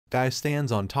Guy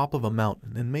stands on top of a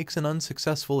mountain and makes an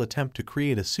unsuccessful attempt to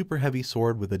create a super heavy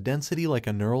sword with a density like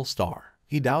a neural star.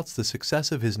 He doubts the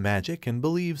success of his magic and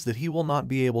believes that he will not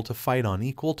be able to fight on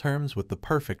equal terms with the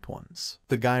perfect ones.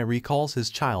 The guy recalls his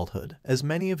childhood, as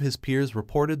many of his peers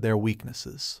reported their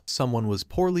weaknesses. Someone was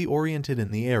poorly oriented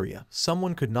in the area,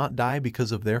 someone could not die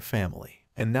because of their family.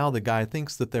 And now the guy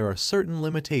thinks that there are certain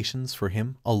limitations for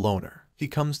him, a loner. He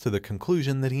comes to the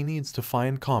conclusion that he needs to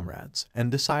find comrades,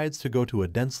 and decides to go to a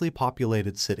densely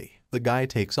populated city. The guy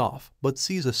takes off, but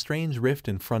sees a strange rift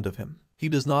in front of him. He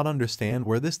does not understand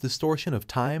where this distortion of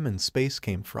time and space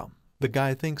came from. The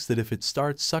guy thinks that if it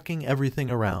starts sucking everything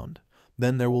around,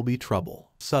 then there will be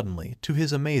trouble. Suddenly, to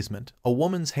his amazement, a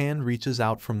woman's hand reaches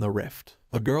out from the rift.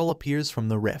 A girl appears from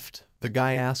the rift. The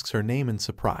guy asks her name in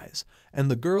surprise,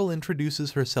 and the girl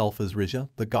introduces herself as Rija,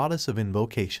 the goddess of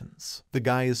invocations. The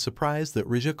guy is surprised that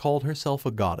Rija called herself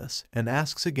a goddess, and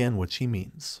asks again what she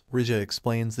means. Rija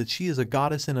explains that she is a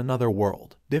goddess in another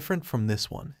world, different from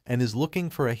this one, and is looking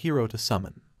for a hero to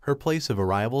summon. Her place of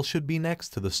arrival should be next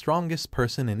to the strongest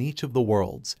person in each of the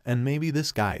worlds, and maybe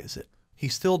this guy is it. He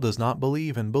still does not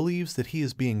believe and believes that he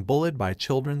is being bullied by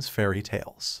children's fairy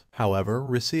tales. However,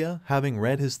 Risia, having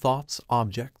read his thoughts,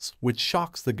 objects, which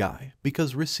shocks the guy,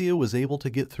 because Risia was able to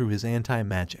get through his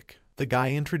anti-magic. The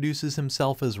guy introduces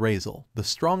himself as Razel, the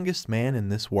strongest man in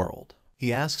this world.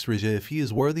 He asks Rija if he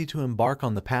is worthy to embark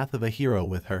on the path of a hero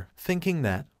with her, thinking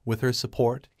that, with her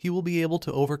support, he will be able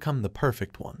to overcome the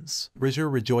perfect ones.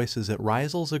 Rija rejoices at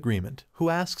Razel's agreement, who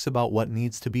asks about what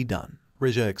needs to be done.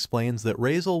 Rija explains that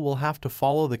Razel will have to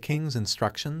follow the king's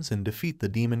instructions and defeat the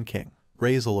demon king.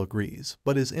 Razel agrees,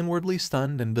 but is inwardly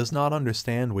stunned and does not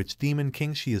understand which demon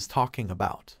king she is talking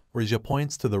about. Rija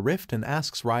points to the rift and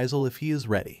asks Razel if he is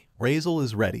ready. Razel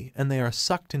is ready, and they are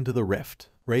sucked into the rift.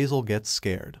 Razel gets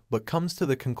scared, but comes to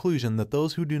the conclusion that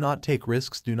those who do not take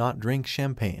risks do not drink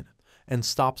champagne, and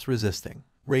stops resisting.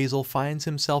 Razel finds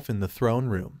himself in the throne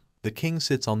room. The king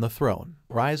sits on the throne.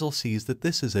 Razel sees that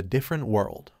this is a different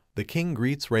world. The king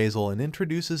greets Razel and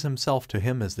introduces himself to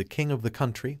him as the king of the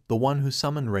country, the one who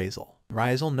summoned Razel.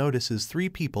 Razel notices three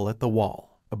people at the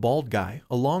wall. A bald guy,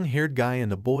 a long-haired guy,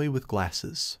 and a boy with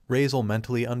glasses. Razel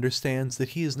mentally understands that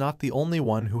he is not the only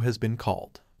one who has been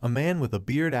called. A man with a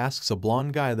beard asks a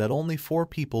blonde guy that only 4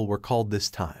 people were called this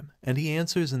time, and he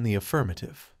answers in the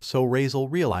affirmative. So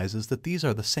Razel realizes that these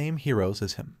are the same heroes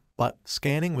as him. But,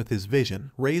 scanning with his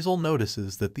vision, Razel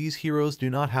notices that these heroes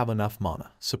do not have enough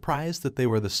mana, surprised that they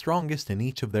were the strongest in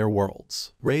each of their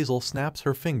worlds. Razel snaps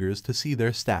her fingers to see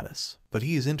their status, but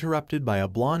he is interrupted by a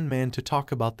blonde man to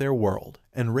talk about their world,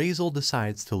 and Razel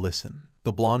decides to listen.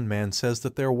 The blonde man says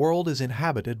that their world is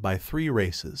inhabited by 3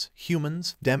 races: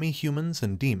 humans, demi-humans,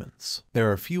 and demons.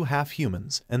 There are few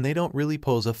half-humans, and they don't really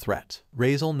pose a threat.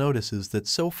 Razel notices that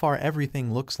so far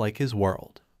everything looks like his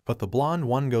world. But the blonde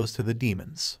one goes to the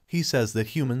demons. He says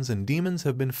that humans and demons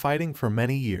have been fighting for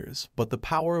many years, but the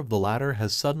power of the latter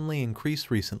has suddenly increased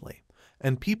recently,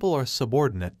 and people are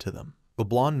subordinate to them. The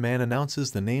blonde man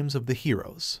announces the names of the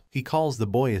heroes. He calls the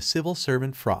boy a civil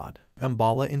servant fraud.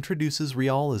 Ambala introduces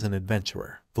Rial as an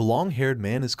adventurer. The long-haired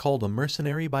man is called a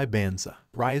mercenary by Banza.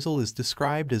 Razel is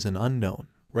described as an unknown.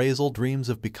 Razel dreams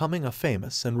of becoming a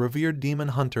famous and revered demon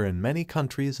hunter in many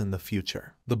countries in the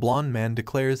future. The blonde man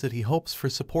declares that he hopes for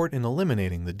support in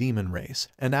eliminating the demon race,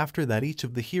 and after that each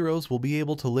of the heroes will be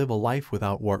able to live a life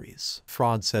without worries.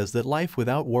 Fraud says that life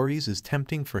without worries is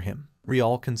tempting for him.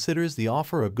 Rial considers the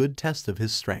offer a good test of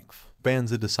his strength.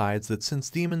 Banza decides that since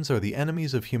demons are the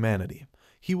enemies of humanity,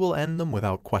 he will end them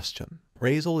without question.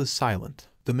 Razel is silent.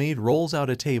 The maid rolls out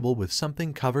a table with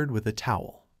something covered with a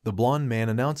towel. The blonde man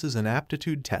announces an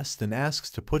aptitude test and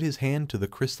asks to put his hand to the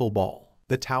crystal ball.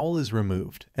 The towel is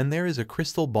removed, and there is a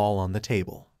crystal ball on the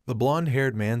table. The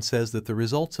blonde-haired man says that the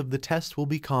results of the test will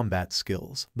be combat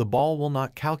skills. The ball will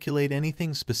not calculate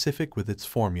anything specific with its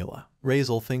formula.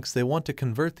 Razel thinks they want to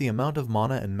convert the amount of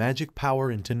mana and magic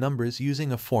power into numbers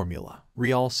using a formula.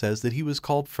 Rial says that he was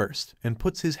called first, and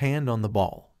puts his hand on the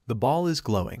ball. The ball is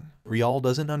glowing. Rial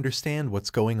doesn't understand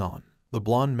what's going on. The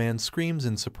blonde man screams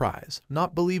in surprise,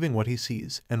 not believing what he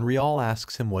sees, and Rial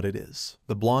asks him what it is.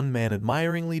 The blonde man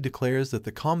admiringly declares that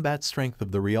the combat strength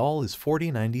of the Rial is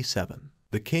 4097.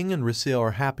 The king and Rasil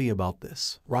are happy about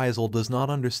this. Razel does not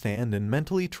understand and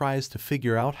mentally tries to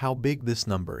figure out how big this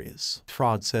number is.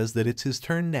 Fraud says that it's his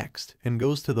turn next, and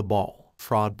goes to the ball.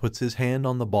 Fraud puts his hand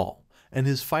on the ball, and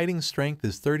his fighting strength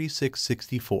is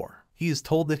 3664. He is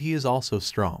told that he is also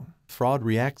strong. Fraud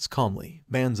reacts calmly.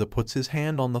 Manza puts his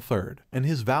hand on the third, and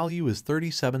his value is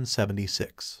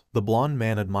 3776. The blonde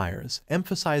man admires,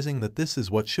 emphasizing that this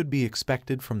is what should be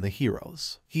expected from the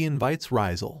heroes. He invites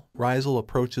Rizal. Rizal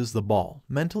approaches the ball,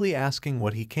 mentally asking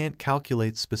what he can't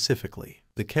calculate specifically.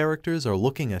 The characters are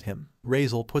looking at him.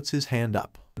 Rizal puts his hand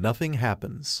up. Nothing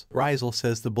happens. Rizal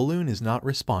says the balloon is not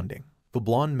responding. The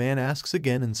blonde man asks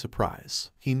again in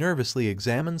surprise. He nervously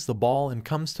examines the ball and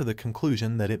comes to the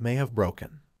conclusion that it may have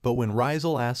broken. But when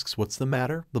Rizal asks what's the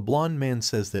matter, the blonde man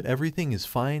says that everything is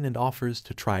fine and offers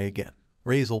to try again.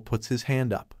 Rizal puts his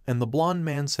hand up, and the blonde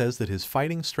man says that his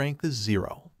fighting strength is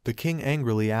 0. The king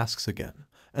angrily asks again,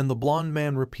 and the blonde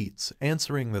man repeats,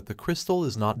 answering that the crystal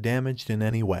is not damaged in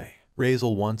any way.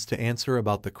 Rizal wants to answer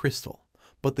about the crystal,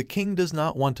 but the king does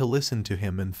not want to listen to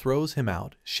him and throws him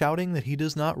out, shouting that he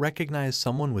does not recognize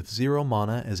someone with 0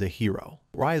 mana as a hero.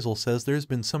 Rizal says there's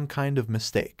been some kind of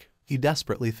mistake. He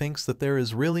desperately thinks that there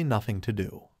is really nothing to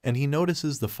do, and he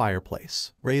notices the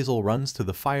fireplace. Rizal runs to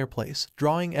the fireplace,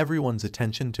 drawing everyone's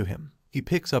attention to him. He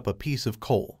picks up a piece of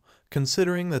coal,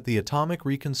 considering that the atomic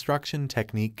reconstruction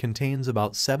technique contains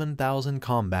about 7,000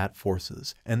 combat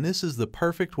forces, and this is the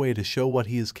perfect way to show what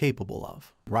he is capable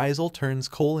of. Rizal turns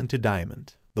coal into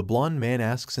diamond. The blonde man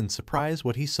asks in surprise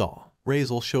what he saw.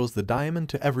 Rizal shows the diamond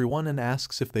to everyone and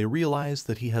asks if they realize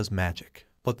that he has magic.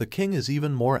 But the king is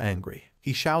even more angry.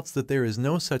 He shouts that there is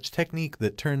no such technique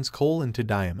that turns coal into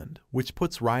diamond, which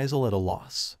puts Rizal at a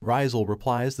loss. Rizal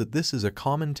replies that this is a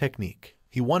common technique.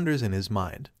 He wonders in his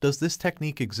mind, does this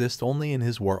technique exist only in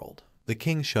his world? The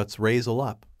king shuts Rizal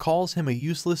up, calls him a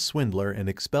useless swindler and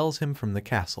expels him from the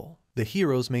castle. The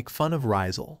heroes make fun of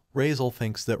Rizal. Rizal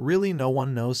thinks that really no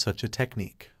one knows such a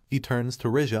technique. He turns to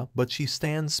Rija, but she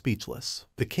stands speechless.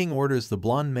 The king orders the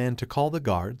blonde man to call the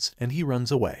guards, and he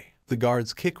runs away. The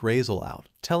guards kick Rizal out,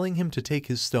 telling him to take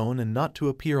his stone and not to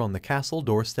appear on the castle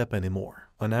doorstep anymore.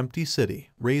 An empty city.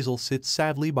 Rizal sits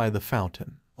sadly by the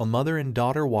fountain. A mother and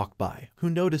daughter walk by, who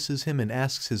notices him and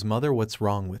asks his mother what's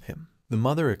wrong with him. The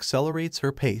mother accelerates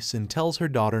her pace and tells her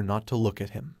daughter not to look at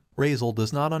him. Rizal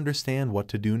does not understand what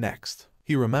to do next.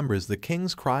 He remembers the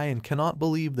king's cry and cannot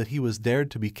believe that he was dared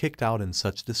to be kicked out in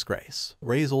such disgrace.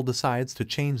 Rizal decides to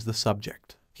change the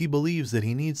subject. He believes that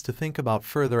he needs to think about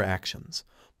further actions,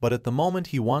 but at the moment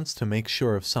he wants to make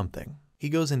sure of something. He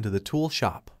goes into the tool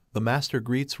shop. The master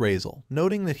greets Rizal,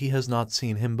 noting that he has not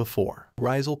seen him before.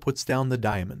 Rizal puts down the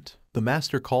diamond. The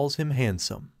master calls him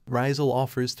handsome. Rizal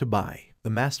offers to buy. The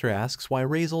master asks why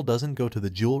Rizal doesn't go to the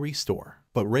jewelry store.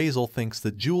 But Rizal thinks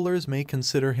that jewelers may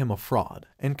consider him a fraud,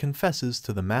 and confesses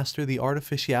to the master the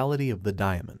artificiality of the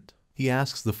diamond. He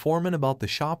asks the foreman about the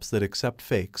shops that accept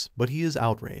fakes, but he is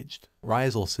outraged.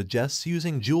 Rizal suggests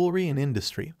using jewelry in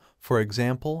industry, for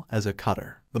example, as a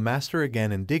cutter. The master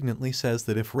again indignantly says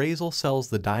that if Rizal sells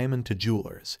the diamond to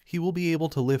jewelers, he will be able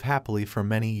to live happily for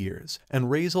many years, and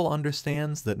Rizal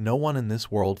understands that no one in this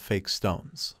world fakes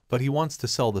stones. But he wants to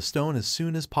sell the stone as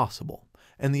soon as possible,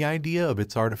 and the idea of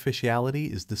its artificiality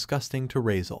is disgusting to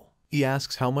Rizal. He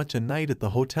asks how much a night at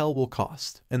the hotel will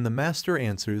cost, and the master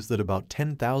answers that about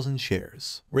 10,000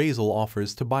 shares. Rizal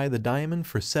offers to buy the diamond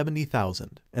for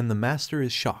 70,000, and the master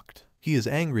is shocked. He is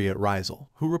angry at Rizal,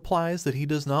 who replies that he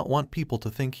does not want people to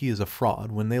think he is a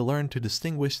fraud when they learn to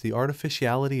distinguish the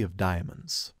artificiality of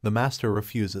diamonds. The master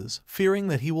refuses, fearing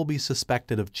that he will be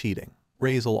suspected of cheating.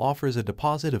 Rizal offers a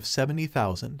deposit of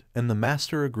 70,000, and the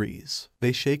master agrees.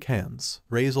 They shake hands.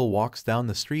 Rizal walks down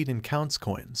the street and counts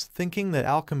coins, thinking that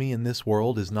alchemy in this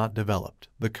world is not developed.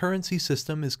 The currency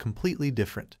system is completely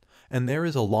different, and there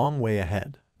is a long way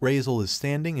ahead. Rizal is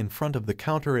standing in front of the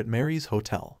counter at Mary's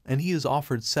hotel, and he is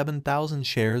offered 7,000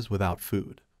 shares without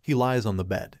food. He lies on the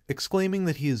bed, exclaiming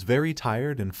that he is very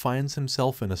tired and finds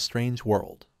himself in a strange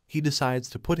world. He decides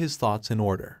to put his thoughts in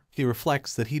order. He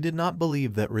reflects that he did not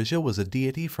believe that Rija was a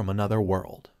deity from another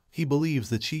world. He believes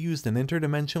that she used an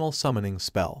interdimensional summoning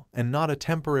spell, and not a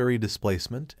temporary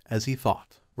displacement, as he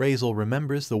thought. Rizal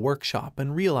remembers the workshop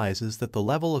and realizes that the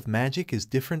level of magic is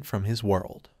different from his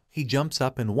world. He jumps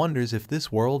up and wonders if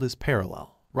this world is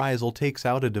parallel. Rizal takes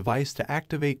out a device to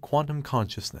activate quantum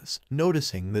consciousness,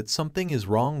 noticing that something is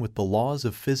wrong with the laws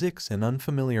of physics and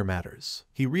unfamiliar matters.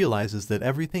 He realizes that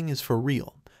everything is for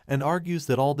real, and argues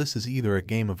that all this is either a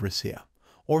game of Risia,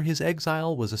 or his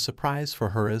exile was a surprise for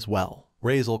her as well.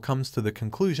 Rizal comes to the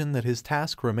conclusion that his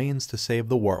task remains to save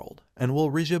the world, and will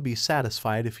Rija be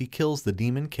satisfied if he kills the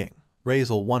Demon King?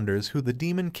 Rizal wonders who the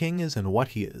Demon King is and what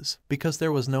he is, because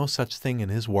there was no such thing in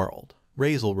his world.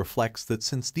 Rizal reflects that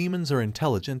since demons are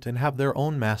intelligent and have their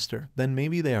own master, then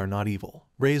maybe they are not evil.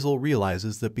 Rizal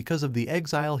realizes that because of the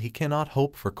exile he cannot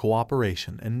hope for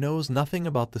cooperation and knows nothing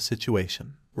about the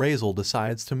situation. Razel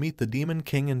decides to meet the Demon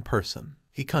King in person.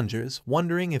 He conjures,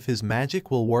 wondering if his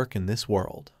magic will work in this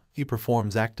world. He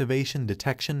performs activation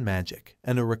detection magic,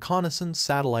 and a reconnaissance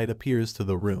satellite appears to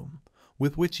the room,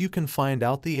 with which you can find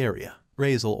out the area.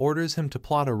 Razel orders him to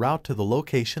plot a route to the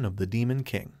location of the Demon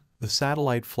King. The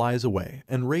satellite flies away,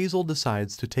 and Razel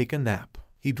decides to take a nap.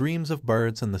 He dreams of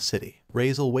birds and the city.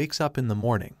 Razel wakes up in the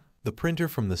morning. The printer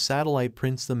from the satellite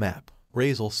prints the map.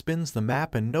 Razel spins the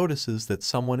map and notices that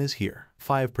someone is here.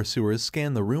 5 pursuers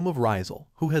scan the room of Razel,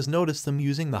 who has noticed them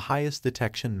using the highest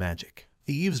detection magic.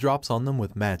 He eavesdrops on them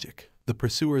with magic. The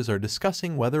pursuers are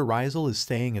discussing whether Razel is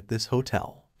staying at this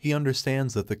hotel. He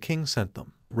understands that the king sent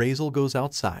them. Razel goes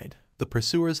outside. The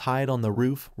pursuers hide on the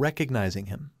roof, recognizing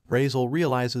him. Razel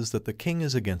realizes that the king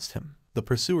is against him. The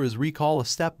pursuers recall a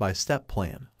step-by-step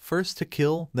plan, first to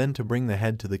kill, then to bring the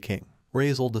head to the king.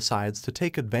 Razel decides to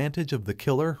take advantage of the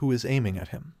killer who is aiming at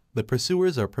him. The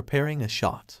pursuers are preparing a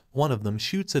shot. One of them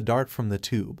shoots a dart from the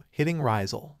tube, hitting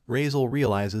Razel. Razel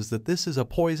realizes that this is a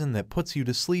poison that puts you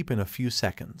to sleep in a few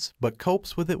seconds, but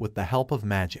copes with it with the help of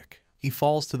magic. He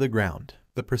falls to the ground.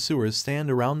 The pursuers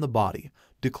stand around the body,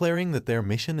 declaring that their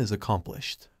mission is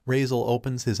accomplished. Razel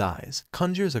opens his eyes,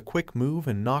 conjures a quick move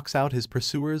and knocks out his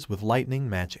pursuers with lightning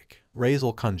magic.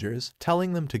 Razel conjures,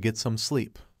 telling them to get some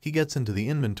sleep. He gets into the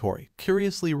inventory,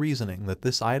 curiously reasoning that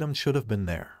this item should have been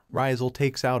there. Razel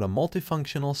takes out a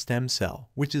multifunctional stem cell,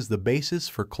 which is the basis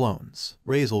for clones.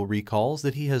 Razel recalls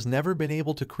that he has never been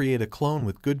able to create a clone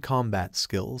with good combat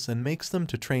skills and makes them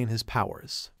to train his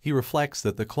powers. He reflects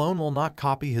that the clone will not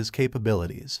copy his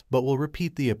capabilities, but will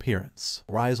repeat the appearance.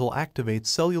 Razel activates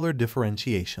cellular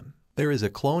differentiation. There is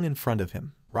a clone in front of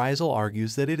him. Razel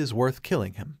argues that it is worth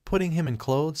killing him, putting him in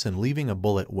clothes and leaving a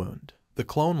bullet wound. The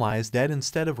clone lies dead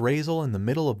instead of Razel in the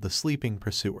middle of the sleeping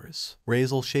pursuers.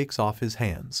 Razel shakes off his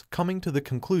hands, coming to the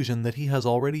conclusion that he has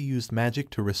already used magic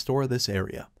to restore this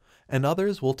area, and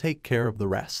others will take care of the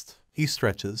rest. He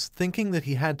stretches, thinking that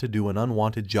he had to do an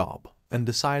unwanted job, and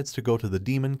decides to go to the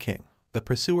Demon King. The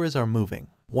pursuers are moving.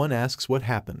 One asks what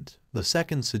happened. The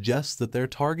second suggests that their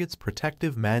target's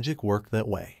protective magic worked that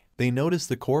way. They notice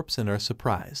the corpse and are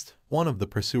surprised. One of the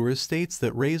pursuers states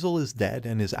that Razel is dead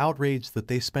and is outraged that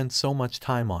they spent so much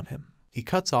time on him. He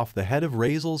cuts off the head of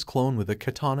Razel's clone with a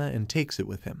katana and takes it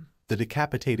with him. The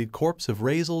decapitated corpse of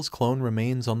Razel's clone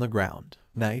remains on the ground.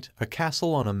 Night, a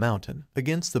castle on a mountain,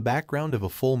 against the background of a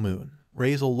full moon.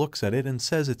 Razel looks at it and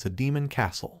says it's a demon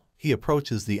castle. He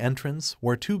approaches the entrance,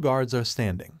 where 2 guards are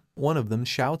standing. One of them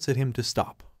shouts at him to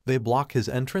stop. They block his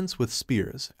entrance with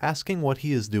spears, asking what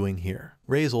he is doing here.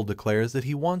 Razel declares that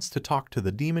he wants to talk to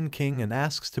the Demon King and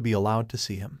asks to be allowed to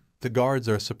see him. The guards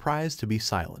are surprised to be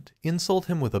silent, insult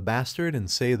him with a bastard and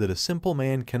say that a simple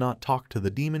man cannot talk to the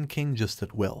Demon King just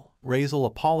at will. Razel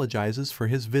apologizes for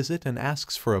his visit and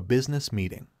asks for a business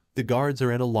meeting. The guards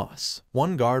are at a loss.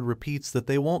 One guard repeats that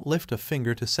they won't lift a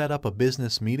finger to set up a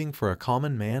business meeting for a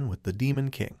common man with the Demon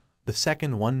King. The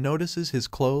second one notices his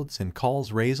clothes and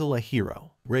calls Razel a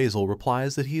hero. Razel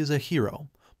replies that he is a hero,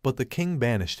 but the king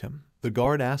banished him. The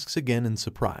guard asks again in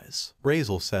surprise.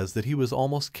 Razel says that he was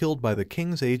almost killed by the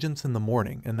king's agents in the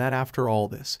morning and that after all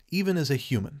this, even as a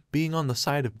human, being on the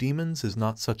side of demons is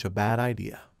not such a bad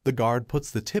idea. The guard puts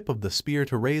the tip of the spear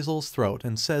to Razel's throat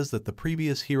and says that the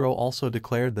previous hero also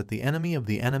declared that the enemy of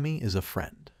the enemy is a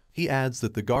friend. He adds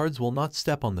that the guards will not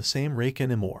step on the same rake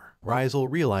anymore.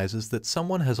 Razel realizes that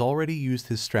someone has already used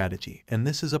his strategy, and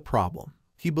this is a problem.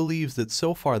 He believes that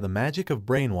so far the magic of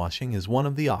brainwashing is one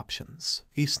of the options.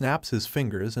 He snaps his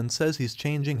fingers and says he's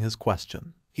changing his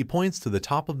question. He points to the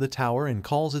top of the tower and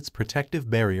calls its protective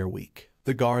barrier weak.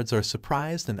 The guards are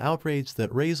surprised and outraged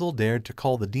that Razel dared to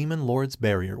call the Demon Lord's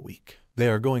barrier weak. They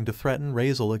are going to threaten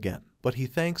Razel again, but he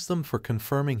thanks them for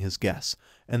confirming his guess,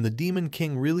 and the Demon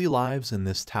King really lives in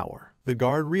this tower. The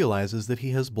guard realizes that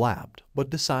he has blabbed, but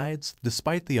decides,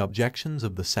 despite the objections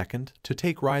of the second, to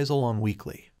take Razel on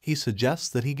weakly. He suggests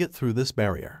that he get through this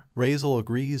barrier. Razel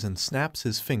agrees and snaps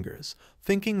his fingers,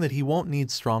 thinking that he won't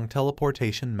need strong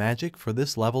teleportation magic for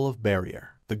this level of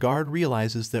barrier. The guard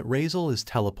realizes that Razel is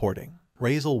teleporting.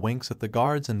 Razel winks at the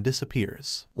guards and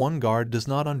disappears. One guard does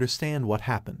not understand what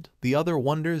happened. The other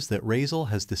wonders that Razel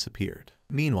has disappeared.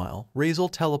 Meanwhile, Razel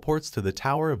teleports to the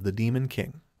tower of the Demon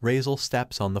King. Razel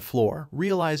steps on the floor,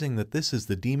 realizing that this is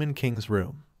the Demon King's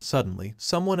room. Suddenly,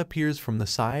 someone appears from the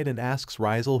side and asks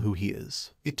Razel who he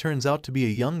is. It turns out to be a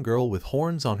young girl with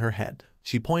horns on her head.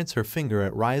 She points her finger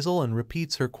at Razel and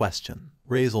repeats her question.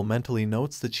 Razel mentally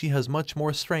notes that she has much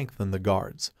more strength than the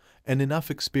guards, and enough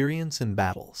experience in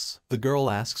battles. The girl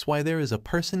asks why there is a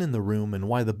person in the room and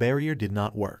why the barrier did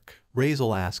not work.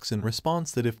 Razel asks in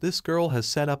response that if this girl has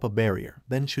set up a barrier,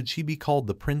 then should she be called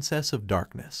the Princess of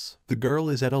Darkness? The girl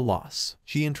is at a loss.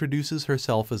 She introduces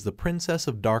herself as the Princess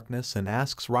of Darkness and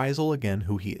asks Razel again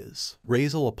who he is.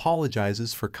 Razel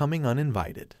apologizes for coming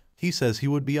uninvited. He says he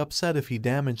would be upset if he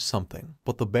damaged something,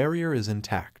 but the barrier is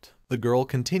intact. The girl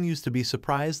continues to be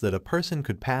surprised that a person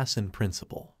could pass in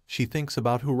principle. She thinks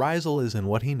about who Razel is and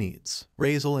what he needs.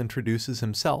 Razel introduces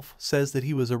himself, says that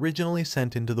he was originally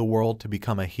sent into the world to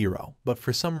become a hero, but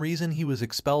for some reason he was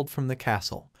expelled from the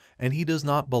castle, and he does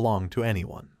not belong to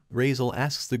anyone. Razel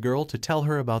asks the girl to tell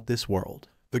her about this world.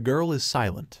 The girl is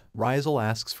silent. Razel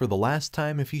asks for the last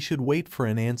time if he should wait for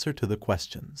an answer to the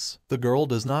questions. The girl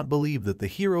does not believe that the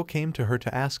hero came to her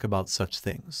to ask about such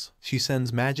things. She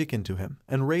sends magic into him,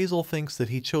 and Razel thinks that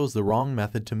he chose the wrong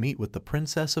method to meet with the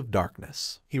Princess of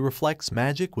Darkness. He reflects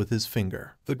magic with his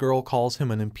finger. The girl calls him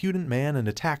an impudent man and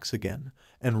attacks again,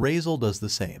 and Razel does the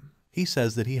same. He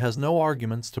says that he has no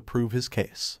arguments to prove his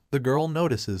case. The girl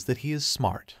notices that he is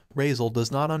smart. Razel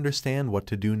does not understand what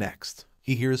to do next.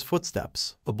 He hears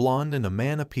footsteps. A blonde and a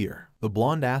man appear. The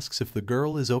blonde asks if the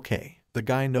girl is okay. The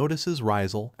guy notices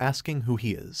Razel, asking who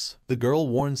he is. The girl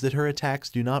warns that her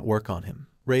attacks do not work on him.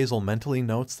 Razel mentally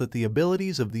notes that the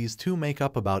abilities of these two make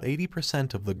up about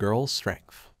 80% of the girl's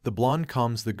strength. The blonde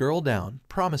calms the girl down,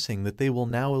 promising that they will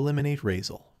now eliminate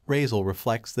Razel. Razel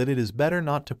reflects that it is better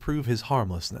not to prove his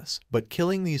harmlessness, but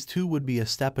killing these two would be a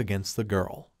step against the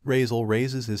girl. Razel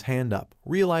raises his hand up,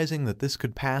 realizing that this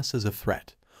could pass as a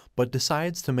threat, but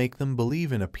decides to make them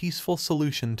believe in a peaceful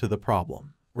solution to the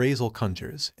problem. Razel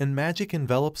conjures, and magic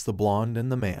envelops the blonde and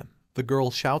the man. The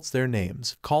girl shouts their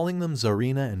names, calling them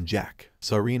Zarina and Jack.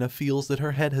 Zarina feels that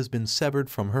her head has been severed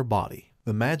from her body.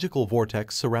 The magical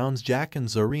vortex surrounds Jack and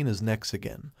Zarina's necks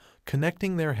again,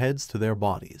 connecting their heads to their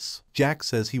bodies. Jack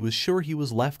says he was sure he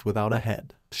was left without a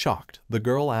head. Shocked, the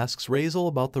girl asks Razel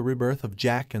about the rebirth of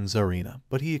Jack and Zarina,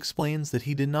 but he explains that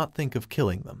he did not think of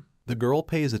killing them. The girl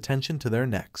pays attention to their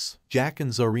necks. Jack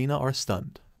and Zarina are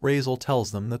stunned. Razel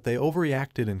tells them that they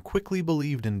overreacted and quickly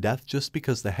believed in death just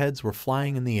because the heads were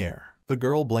flying in the air. The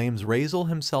girl blames Razel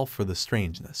himself for the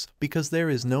strangeness, because there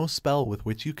is no spell with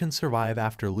which you can survive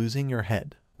after losing your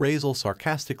head. Razel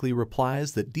sarcastically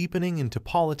replies that deepening into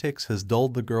politics has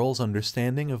dulled the girl's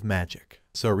understanding of magic.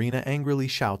 Zarina angrily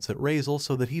shouts at Razel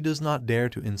so that he does not dare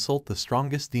to insult the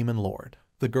strongest demon lord.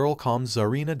 The girl calms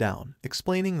Zarina down,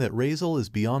 explaining that Razel is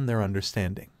beyond their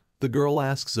understanding. The girl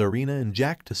asks Zarina and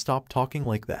Jack to stop talking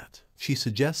like that. She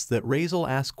suggests that Razel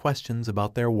ask questions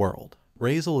about their world.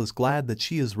 Razel is glad that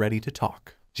she is ready to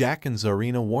talk. Jack and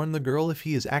Zarina warn the girl if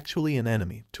he is actually an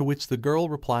enemy, to which the girl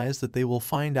replies that they will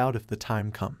find out if the time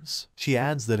comes. She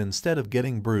adds that instead of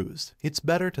getting bruised, it's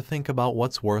better to think about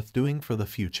what's worth doing for the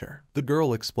future. The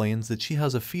girl explains that she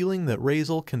has a feeling that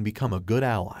Razel can become a good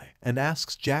ally, and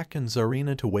asks Jack and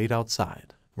Zarina to wait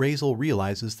outside. Razel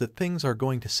realizes that things are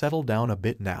going to settle down a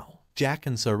bit now. Jack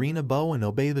and Zarina bow and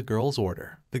obey the girl's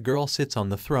order. The girl sits on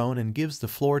the throne and gives the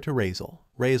floor to Razel.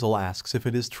 Razel asks if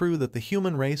it is true that the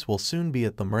human race will soon be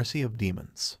at the mercy of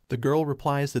demons. The girl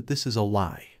replies that this is a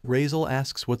lie. Razel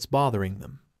asks what's bothering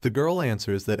them. The girl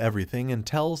answers that everything and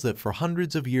tells that for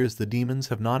hundreds of years the demons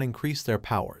have not increased their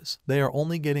powers. They are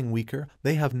only getting weaker.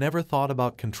 They have never thought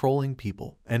about controlling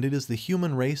people, and it is the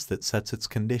human race that sets its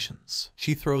conditions.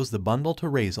 She throws the bundle to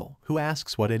Razel, who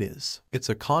asks what it is. It's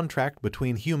a contract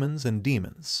between humans and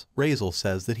demons. Razel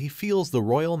says that he feels the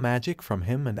royal magic from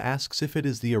him and asks if it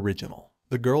is the original.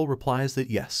 The girl replies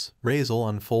that yes. Razel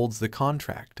unfolds the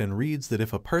contract and reads that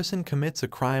if a person commits a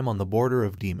crime on the border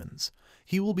of demons,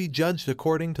 he will be judged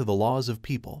according to the laws of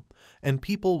people, and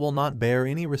people will not bear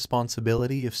any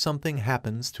responsibility if something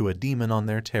happens to a demon on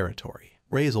their territory.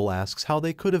 Razel asks how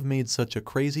they could have made such a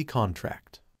crazy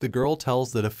contract. The girl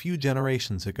tells that a few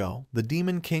generations ago, the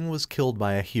demon king was killed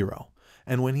by a hero,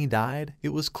 and when he died, it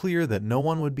was clear that no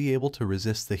one would be able to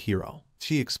resist the hero.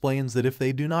 She explains that if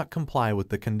they do not comply with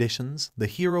the conditions, the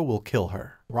hero will kill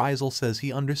her. Razel says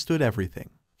he understood everything.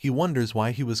 He wonders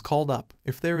why he was called up,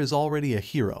 if there is already a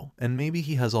hero, and maybe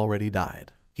he has already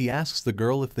died. He asks the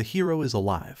girl if the hero is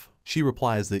alive. She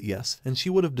replies that yes, and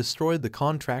she would have destroyed the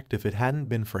contract if it hadn't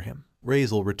been for him.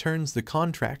 Razel returns the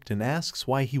contract and asks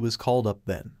why he was called up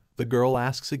then. The girl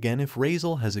asks again if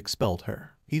Razel has expelled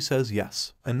her. He says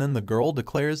yes, and then the girl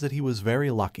declares that he was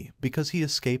very lucky because he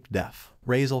escaped death.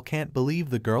 Razel can't believe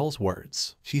the girl's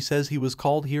words. She says he was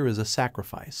called here as a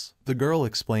sacrifice. The girl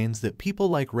explains that people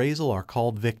like Razel are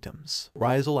called victims.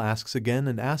 Razel asks again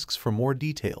and asks for more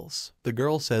details. The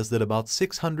girl says that about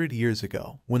 600 years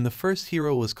ago, when the first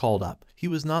hero was called up, he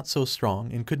was not so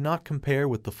strong and could not compare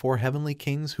with the 4 heavenly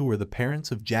kings who were the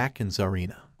parents of Jack and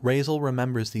Zarina. Razel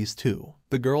remembers these two.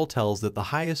 The girl tells that the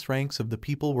highest ranks of the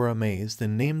people were amazed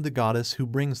and named the goddess who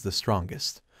brings the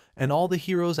strongest, and all the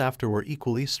heroes after were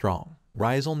equally strong.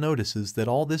 Razel notices that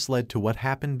all this led to what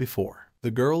happened before.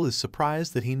 The girl is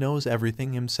surprised that he knows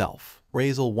everything himself.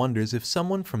 Razel wonders if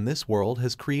someone from this world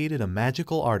has created a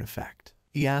magical artifact.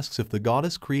 He asks if the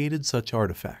goddess created such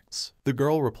artifacts. The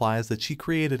girl replies that she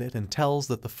created it and tells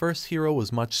that the first hero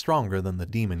was much stronger than the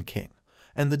demon king,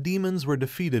 and the demons were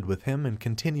defeated with him and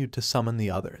continued to summon the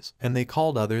others, and they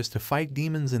called others to fight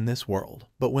demons in this world.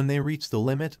 But when they reach the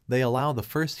limit, they allow the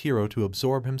first hero to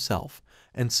absorb himself,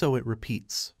 and so it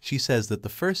repeats. She says that the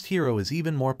first hero is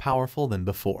even more powerful than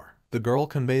before. The girl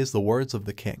conveys the words of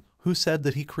the king, who said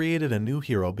that he created a new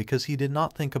hero because he did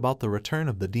not think about the return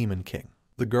of the demon king.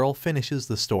 The girl finishes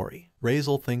the story.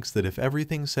 Razel thinks that if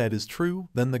everything said is true,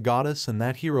 then the goddess and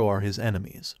that hero are his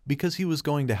enemies, because he was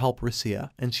going to help Ricia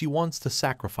and she wants to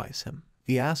sacrifice him.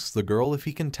 He asks the girl if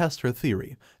he can test her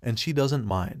theory, and she doesn't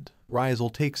mind.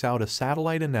 Razel takes out a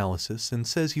satellite analysis and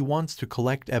says he wants to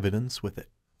collect evidence with it.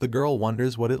 The girl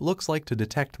wonders what it looks like to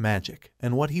detect magic,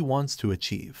 and what he wants to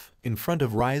achieve. In front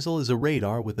of Razel is a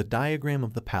radar with a diagram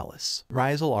of the palace.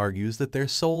 Razel argues that their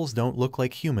souls don't look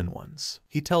like human ones.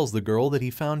 He tells the girl that he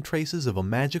found traces of a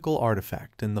magical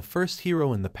artifact in the first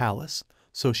hero in the palace,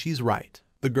 so she's right.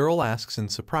 The girl asks in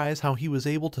surprise how he was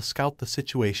able to scout the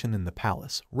situation in the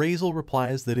palace. Razel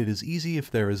replies that it is easy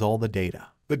if there is all the data.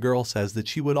 The girl says that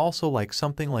she would also like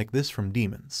something like this from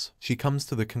demons. She comes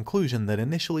to the conclusion that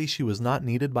initially she was not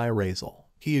needed by Razel.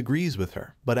 He agrees with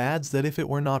her, but adds that if it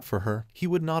were not for her, he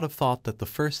would not have thought that the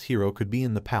first hero could be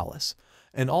in the palace,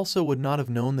 and also would not have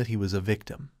known that he was a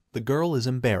victim. The girl is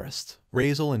embarrassed.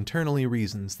 Razel internally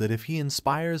reasons that if he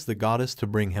inspires the goddess to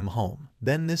bring him home,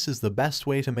 then this is the best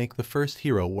way to make the first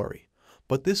hero worry.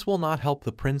 But this will not help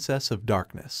the Princess of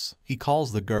Darkness. He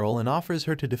calls the girl and offers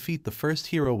her to defeat the first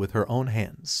hero with her own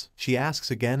hands. She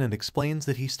asks again and explains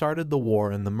that he started the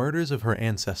war and the murders of her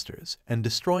ancestors, and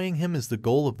destroying him is the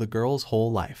goal of the girl's whole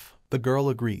life. The girl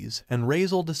agrees, and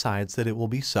Razel decides that it will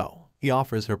be so. He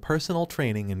offers her personal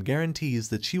training and guarantees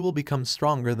that she will become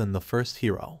stronger than the first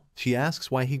hero. She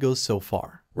asks why he goes so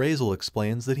far. Razel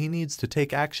explains that he needs to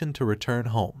take action to return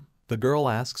home. The girl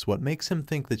asks what makes him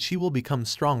think that she will become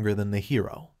stronger than the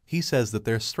hero. He says that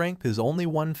their strength is only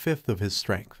 1/5 of his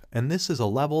strength, and this is a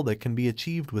level that can be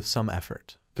achieved with some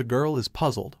effort. The girl is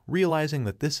puzzled, realizing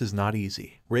that this is not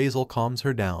easy. Razel calms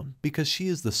her down, because she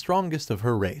is the strongest of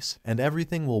her race, and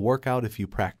everything will work out if you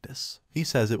practice. He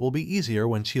says it will be easier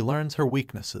when she learns her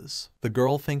weaknesses. The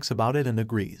girl thinks about it and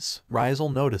agrees.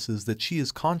 Razel notices that she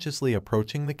is consciously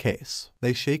approaching the case.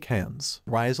 They shake hands.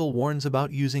 Razel warns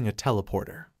about using a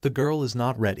teleporter. The girl is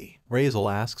not ready.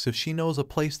 Razel asks if she knows a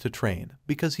place to train,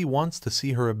 because he wants to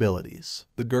see her abilities.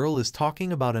 The girl is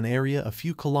talking about an area a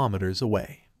few kilometers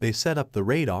away. They set up the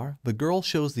radar. The girl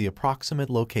shows the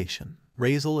approximate location.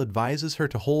 Razel advises her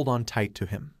to hold on tight to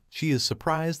him. She is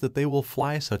surprised that they will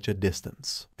fly such a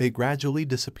distance. They gradually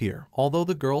disappear, although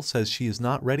the girl says she is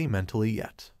not ready mentally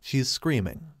yet. She is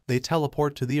screaming. They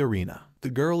teleport to the arena. The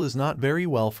girl is not very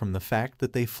well from the fact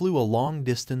that they flew a long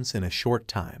distance in a short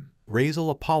time. Razel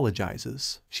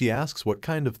apologizes. She asks what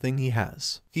kind of thing he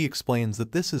has. He explains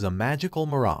that this is a magical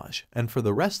mirage, and for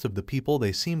the rest of the people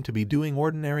they seem to be doing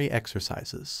ordinary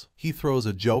exercises. He throws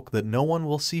a joke that no one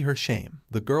will see her shame.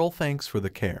 The girl thanks for the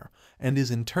care, and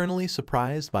is internally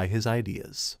surprised by his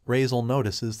ideas. Razel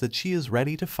notices that she is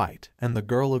ready to fight, and the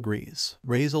girl agrees.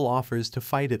 Razel offers to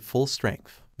fight at full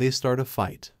strength. They start a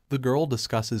fight. The girl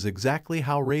discusses exactly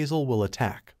how Razel will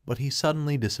attack, but he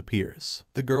suddenly disappears.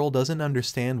 The girl doesn't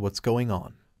understand what's going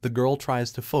on. The girl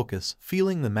tries to focus,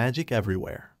 feeling the magic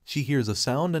everywhere. She hears a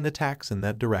sound and attacks in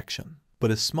that direction,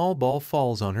 but a small ball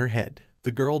falls on her head.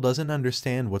 The girl doesn't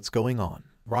understand what's going on.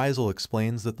 Razel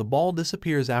explains that the ball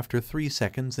disappears after 3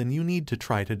 seconds and you need to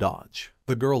try to dodge.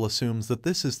 The girl assumes that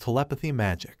this is telepathy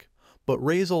magic, but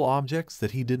Razel objects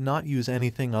that he did not use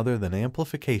anything other than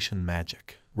amplification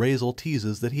magic. Razel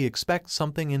teases that he expects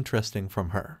something interesting from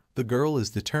her. The girl is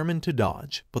determined to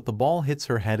dodge, but the ball hits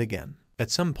her head again.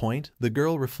 At some point, the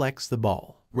girl reflects the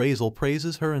ball. Razel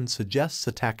praises her and suggests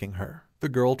attacking her. The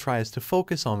girl tries to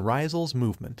focus on Razel's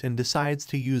movement and decides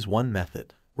to use one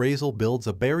method. Razel builds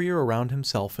a barrier around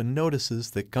himself and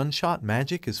notices that gunshot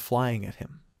magic is flying at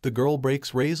him. The girl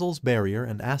breaks Razel's barrier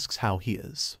and asks how he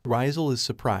is. Razel is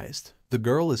surprised. The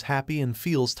girl is happy and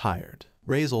feels tired.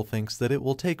 Razel thinks that it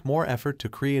will take more effort to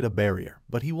create a barrier,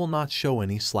 but he will not show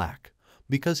any slack,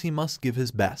 because he must give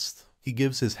his best. He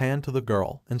gives his hand to the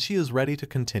girl, and she is ready to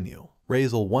continue.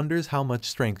 Razel wonders how much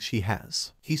strength she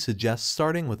has. He suggests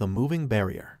starting with a moving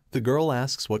barrier. The girl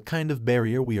asks what kind of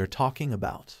barrier we are talking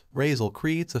about. Razel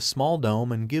creates a small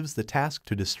dome and gives the task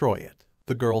to destroy it.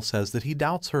 The girl says that he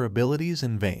doubts her abilities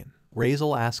in vain.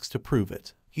 Razel asks to prove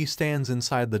it. He stands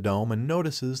inside the dome and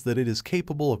notices that it is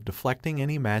capable of deflecting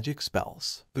any magic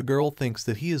spells. The girl thinks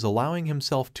that he is allowing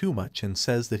himself too much and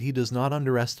says that he does not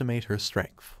underestimate her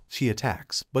strength. She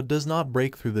attacks, but does not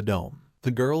break through the dome.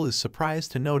 The girl is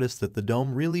surprised to notice that the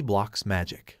dome really blocks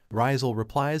magic. Razel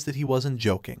replies that he wasn't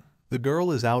joking. The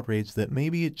girl is outraged that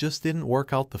maybe it just didn't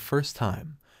work out the first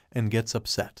time, and gets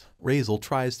upset. Razel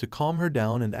tries to calm her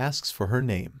down and asks for her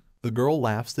name. The girl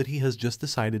laughs that he has just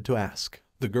decided to ask.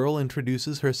 The girl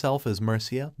introduces herself as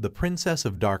Mercia, the Princess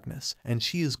of Darkness, and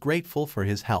she is grateful for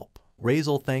his help.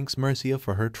 Razel thanks Mercia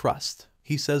for her trust.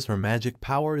 He says her magic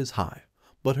power is high,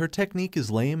 but her technique is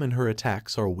lame and her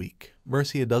attacks are weak.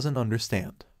 Mercia doesn't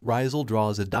understand. Razel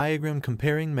draws a diagram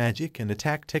comparing magic and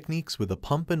attack techniques with a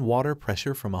pump and water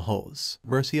pressure from a hose.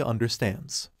 Mercia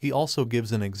understands. He also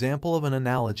gives an example of an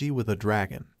analogy with a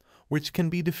dragon, which can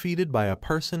be defeated by a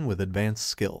person with advanced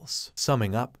skills.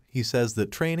 Summing up, he says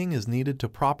that training is needed to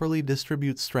properly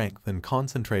distribute strength and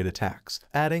concentrate attacks,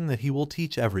 adding that he will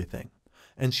teach everything,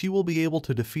 and she will be able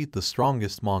to defeat the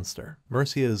strongest monster.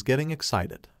 Mercia is getting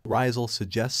excited. Razel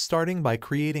suggests starting by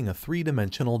creating a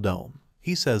three-dimensional dome.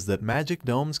 He says that magic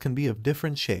domes can be of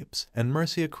different shapes, and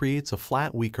Mercia creates a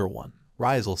flat, weaker one.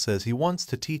 Razel says he wants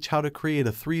to teach how to create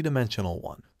a three-dimensional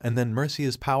one, and then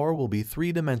Mercia's power will be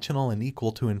three-dimensional and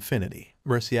equal to infinity.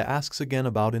 Mercia asks again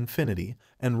about infinity,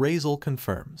 and Razel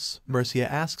confirms.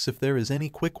 Mercia asks if there is any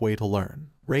quick way to learn.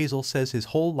 Razel says his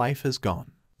whole life has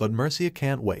gone, but Mercia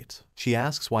can't wait. She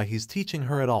asks why he's teaching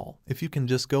her at all, if you can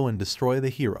just go and destroy the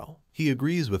hero. He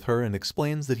agrees with her and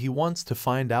explains that he wants to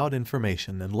find out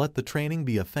information and let the training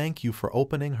be a thank you for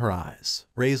opening her eyes.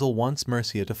 Razel wants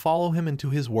Mercia to follow him into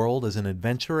his world as an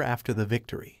adventurer after the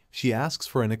victory. She asks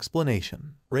for an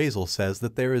explanation. Razel says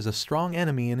that there is a strong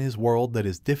enemy in his world that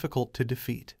is difficult to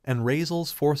defeat, and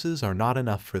Razel's forces are not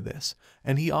enough for this,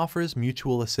 and he offers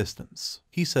mutual assistance.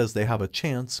 He says they have a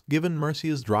chance given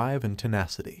Mercia's drive and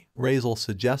tenacity. Razel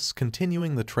suggests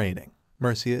continuing the training.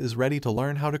 Mercia is ready to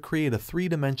learn how to create a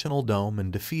three-dimensional dome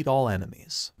and defeat all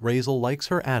enemies. Razel likes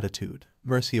her attitude.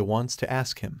 Mercia wants to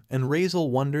ask him, and Razel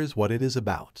wonders what it is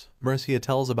about. Mercia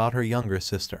tells about her younger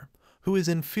sister, who is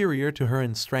inferior to her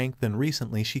in strength, and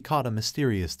recently she caught a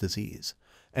mysterious disease.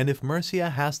 And if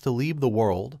Mercia has to leave the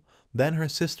world, then her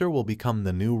sister will become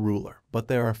the new ruler. But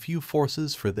there are few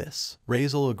forces for this.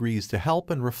 Razel agrees to help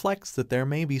and reflects that there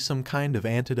may be some kind of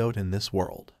antidote in this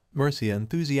world. Mercia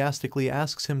enthusiastically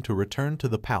asks him to return to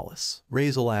the palace.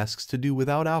 Razel asks to do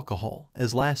without alcohol,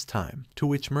 as last time, to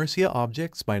which Mercia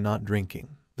objects by not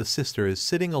drinking. The sister is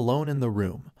sitting alone in the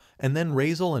room, and then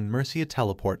Razel and Mercia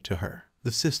teleport to her.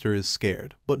 The sister is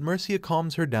scared, but Mercia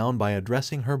calms her down by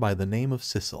addressing her by the name of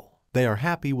Sissel. They are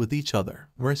happy with each other.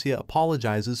 Mercia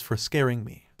apologizes for scaring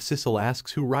me. Sissel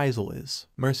asks who Razel is.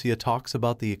 Mercia talks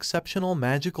about the exceptional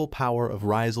magical power of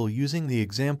Razel using the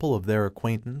example of their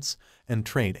acquaintance and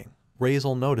training.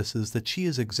 Razel notices that she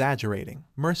is exaggerating.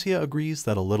 Mercia agrees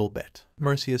that a little bit.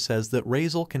 Mercia says that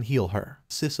Razel can heal her.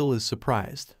 Sissel is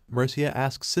surprised. Mercia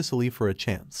asks Sicily for a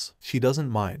chance. She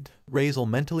doesn't mind. Razel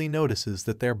mentally notices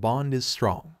that their bond is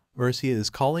strong. Mercia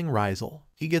is calling Razel.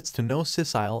 He gets to know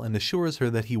Sissile and assures her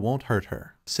that he won't hurt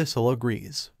her. Sissel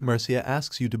agrees. Mercia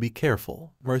asks you to be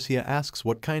careful. Mercia asks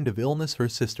what kind of illness her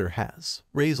sister has.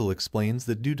 Razel explains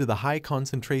that due to the high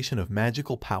concentration of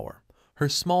magical power, her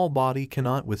small body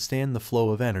cannot withstand the flow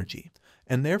of energy,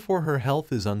 and therefore her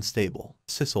health is unstable.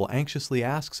 Sissel anxiously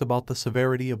asks about the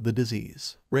severity of the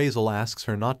disease. Razel asks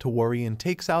her not to worry and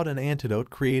takes out an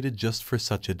antidote created just for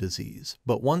such a disease.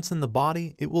 But once in the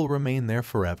body, it will remain there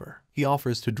forever. He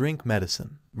offers to drink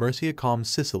medicine. Mercia calms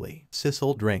Sicily.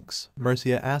 Sissel drinks.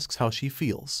 Mercia asks how she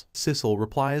feels. Sissel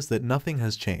replies that nothing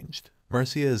has changed.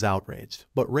 Mercia is outraged,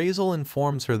 but Razel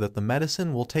informs her that the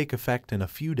medicine will take effect in a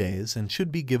few days and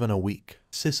should be given a week.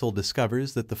 Sissel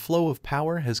discovers that the flow of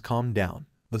power has calmed down.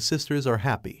 The sisters are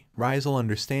happy. Razel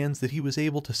understands that he was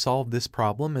able to solve this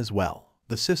problem as well.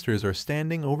 The sisters are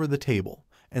standing over the table,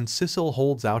 and Sissel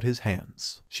holds out his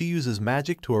hands. She uses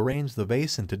magic to arrange the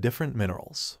vase into different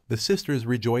minerals. The sisters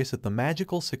rejoice at the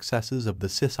magical successes of the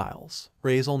Sissiles.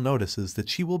 Razel notices that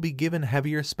she will be given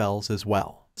heavier spells as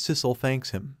well. Sissel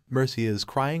thanks him. Mercia is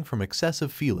crying from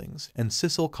excessive feelings, and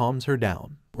Sissel calms her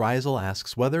down. Razel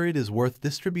asks whether it is worth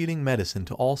distributing medicine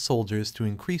to all soldiers to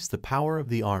increase the power of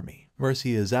the army. Mercia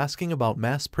is asking about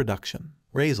mass production.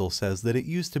 Razel says that it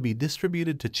used to be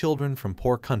distributed to children from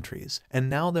poor countries, and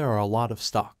now there are a lot of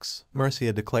stocks.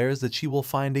 Mercia declares that she will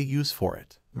find a use for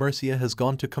it. Mercia has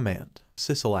gone to command.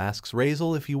 Sissel asks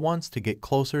Razel if he wants to get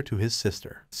closer to his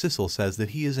sister. Sissel says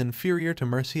that he is inferior to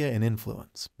Mercia in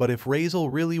influence, but if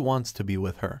Razel really wants to be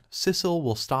with her, Sissel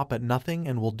will stop at nothing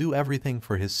and will do everything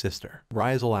for his sister.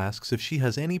 Razel asks if she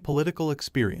has any political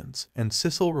experience, and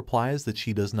Sissel replies that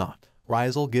she does not.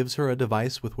 Razel gives her a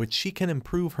device with which she can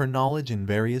improve her knowledge in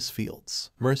various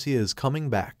fields. Mercia is coming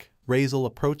back. Razel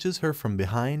approaches her from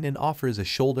behind and offers a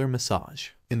shoulder massage.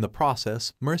 In the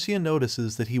process, Mercia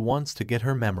notices that he wants to get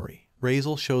her memory.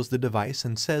 Razel shows the device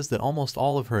and says that almost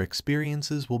all of her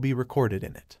experiences will be recorded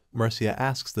in it. Mercia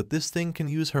asks that this thing can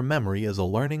use her memory as a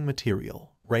learning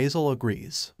material. Razel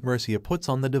agrees. Mercia puts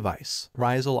on the device.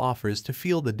 Razel offers to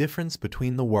feel the difference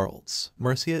between the worlds.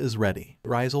 Mercia is ready.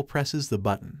 Razel presses the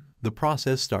button. The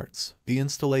process starts. The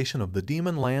installation of the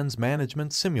Demon Lands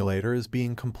Management Simulator is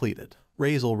being completed.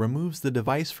 Razel removes the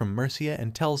device from Mercia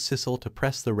and tells Sissel to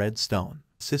press the red stone.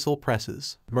 Sissel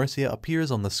presses. Mercia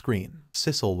appears on the screen.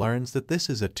 Sissel learns that this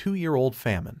is a 2-year-old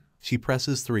famine. She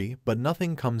presses 3, but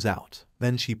nothing comes out.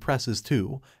 Then she presses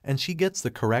 2, and she gets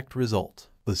the correct result.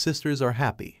 The sisters are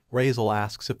happy. Razel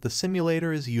asks if the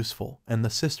simulator is useful, and the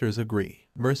sisters agree.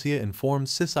 Mercia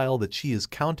informs Sissel that she is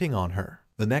counting on her.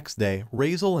 The next day,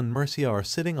 Razel and Mercia are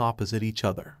sitting opposite each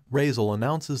other. Razel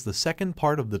announces the second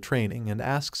part of the training and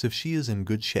asks if she is in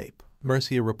good shape.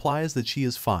 Mercia replies that she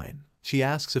is fine. She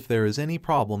asks if there is any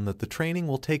problem that the training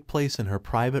will take place in her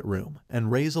private room,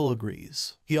 and Razel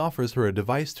agrees. He offers her a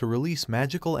device to release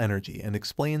magical energy and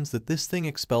explains that this thing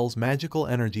expels magical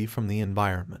energy from the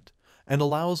environment and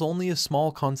allows only a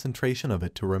small concentration of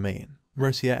it to remain.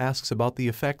 Mercia asks about the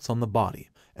effects on the body,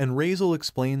 and Razel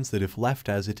explains that if left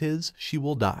as it is, she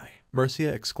will die.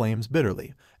 Mercia exclaims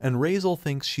bitterly, and Razel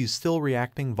thinks she's still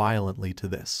reacting violently to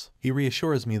this. He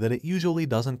reassures me that it usually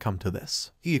doesn't come to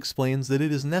this. He explains that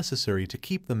it is necessary to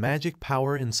keep the magic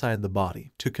power inside the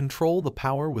body, to control the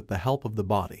power with the help of the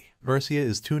body. Mercia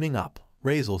is tuning up.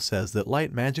 Razel says that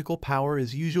light magical power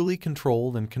is usually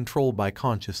controlled by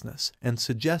consciousness, and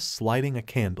suggests lighting a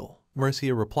candle.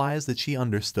 Mercia replies that she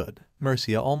understood.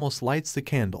 Mercia almost lights the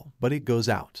candle, but it goes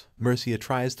out. Mercia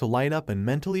tries to light up and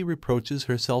mentally reproaches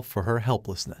herself for her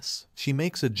helplessness. She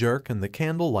makes a jerk and the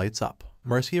candle lights up.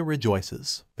 Mercia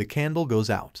rejoices. The candle goes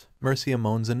out. Mercia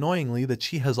moans annoyingly that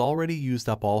she has already used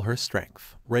up all her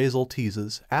strength. Razel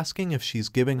teases, asking if she's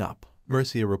giving up.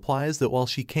 Mercia replies that while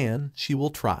she can, she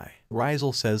will try.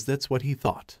 Razel says that's what he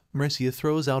thought. Mercia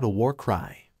throws out a war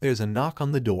cry. There's a knock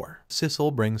on the door. Sissel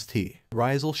brings tea.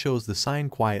 Razel shows the sign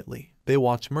quietly. They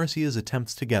watch Mercia's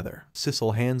attempts together.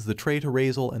 Sissel hands the tray to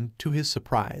Razel and, to his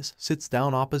surprise, sits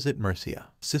down opposite Mercia.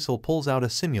 Sissel pulls out a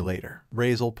simulator.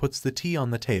 Razel puts the tea on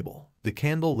the table. The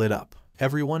candle lit up.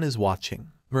 Everyone is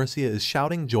watching. Mercia is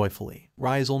shouting joyfully.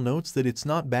 Razel notes that it's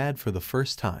not bad for the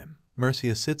first time.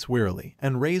 Mercia sits wearily,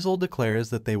 and Razel declares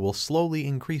that they will slowly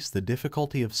increase the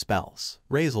difficulty of spells.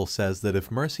 Razel says that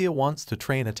if Mercia wants to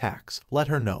train attacks, let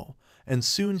her know, and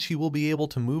soon she will be able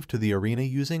to move to the arena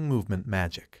using movement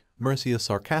magic. Mercia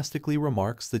sarcastically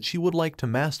remarks that she would like to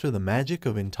master the magic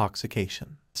of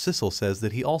intoxication. Sissel says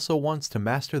that he also wants to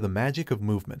master the magic of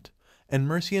movement, and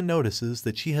Mercia notices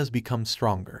that she has become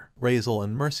stronger. Razel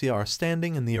and Mercia are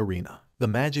standing in the arena. The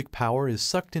magic power is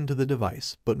sucked into the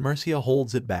device, but Mercia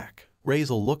holds it back.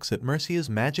 Razel looks at Mercia's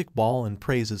magic ball and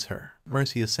praises her.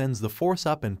 Mercia sends the force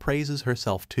up and praises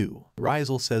herself too.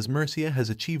 Razel says Mercia has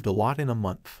achieved a lot in a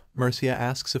month. Mercia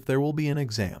asks if there will be an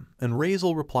exam, and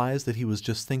Razel replies that he was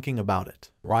just thinking about it.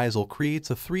 Razel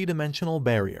creates a 3-dimensional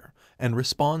barrier, and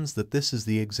responds that this is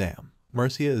the exam.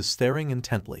 Mercia is staring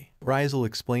intently. Razel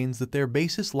explains that their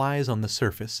basis lies on the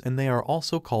surface and they are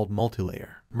also called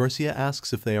multilayer. Mercia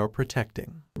asks if they are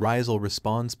protecting. Razel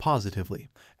responds positively,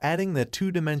 adding that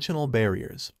 2-dimensional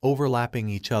barriers, overlapping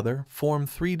each other, form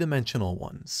 3-dimensional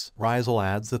ones. Razel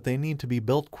adds that they need to be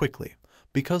built quickly,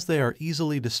 because they are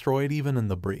easily destroyed even in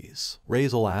the breeze.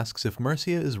 Razel asks if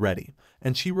Mercia is ready,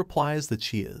 and she replies that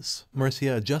she is.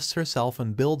 Mercia adjusts herself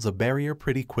and builds a barrier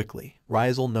pretty quickly.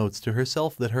 Razel notes to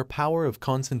herself that her power of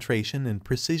concentration and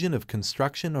precision of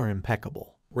construction are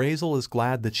impeccable. Razel is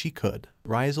glad that she could.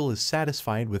 Razel is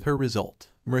satisfied with her result.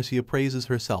 Mercia praises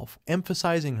herself,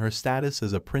 emphasizing her status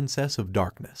as a princess of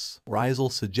darkness.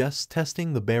 Razel suggests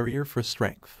testing the barrier for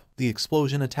strength. The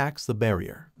explosion attacks the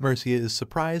barrier. Mercia is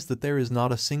surprised that there is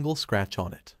not a single scratch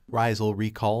on it. Razel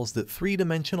recalls that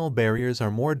 3-dimensional barriers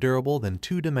are more durable than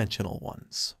 2-dimensional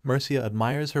ones. Mercia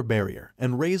admires her barrier,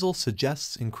 and Razel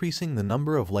suggests increasing the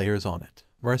number of layers on it.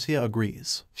 Mercia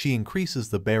agrees. She increases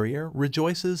the barrier,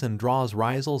 rejoices, and draws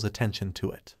Razel's attention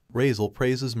to it. Razel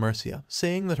praises Mercia,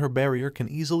 saying that her barrier can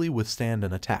easily withstand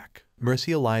an attack.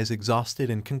 Mercia lies exhausted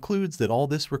and concludes that all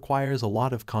this requires a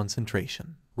lot of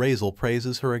concentration. Razel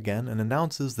praises her again and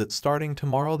announces that starting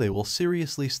tomorrow they will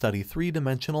seriously study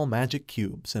three-dimensional magic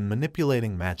cubes and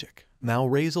manipulating magic. Now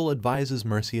Razel advises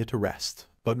Mercia to rest.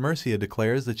 But Mercia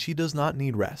declares that she does not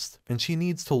need rest, and she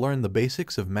needs to learn the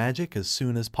basics of magic as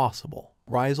soon as possible.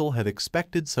 Razel had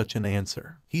expected such an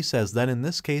answer. He says that in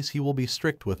this case he will be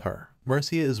strict with her.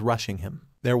 Mercia is rushing him.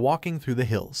 They're walking through the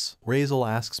hills. Razel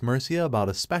asks Mercia about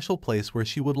a special place where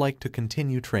she would like to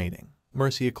continue training.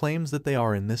 Mercia claims that they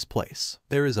are in this place.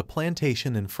 There is a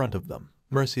plantation in front of them.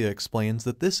 Mercia explains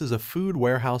that this is a food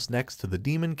warehouse next to the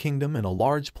Demon Kingdom in a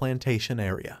large plantation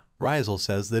area. Razel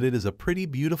says that it is a pretty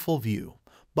beautiful view.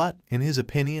 But, in his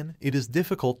opinion, it is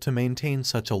difficult to maintain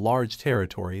such a large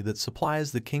territory that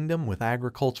supplies the kingdom with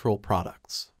agricultural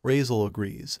products. Razel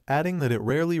agrees, adding that it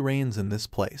rarely rains in this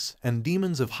place, and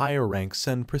demons of higher ranks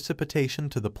send precipitation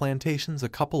to the plantations a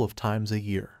couple of times a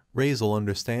year. Razel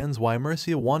understands why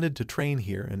Mercia wanted to train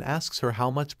here and asks her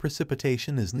how much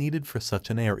precipitation is needed for such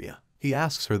an area. He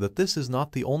asks her that this is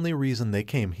not the only reason they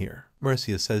came here.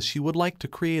 Mercia says she would like to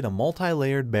create a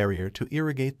multi-layered barrier to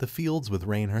irrigate the fields with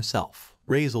rain herself.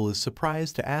 Razel is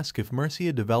surprised to ask if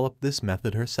Mercia developed this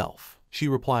method herself. She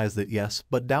replies that yes,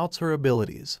 but doubts her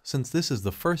abilities, since this is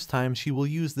the first time she will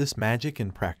use this magic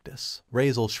in practice.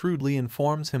 Razel shrewdly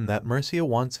informs him that Mercia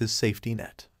wants his safety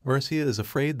net. Mercia is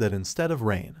afraid that instead of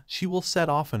rain, she will set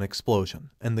off an explosion,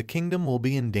 and the kingdom will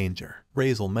be in danger.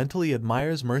 Razel mentally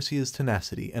admires Mercia's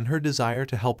tenacity and her desire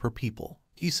to help her people.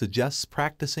 He suggests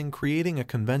practicing creating a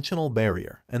conventional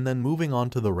barrier and then moving on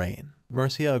to the rain.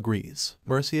 Mercia agrees.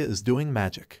 Mercia is doing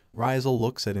magic. Razel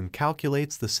looks at and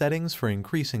calculates the settings for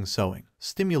increasing sowing,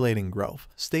 stimulating growth,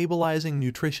 stabilizing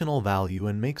nutritional value,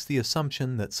 and makes the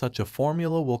assumption that such a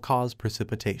formula will cause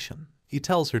precipitation. He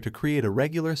tells her to create a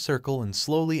regular circle and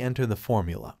slowly enter the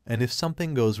formula, and if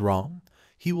something goes wrong,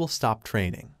 he will stop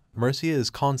training. Mercia is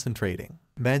concentrating.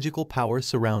 Magical power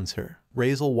surrounds her.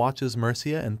 Razel watches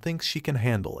Mercia and thinks she can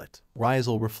handle it.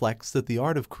 Razel reflects that the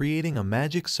art of creating a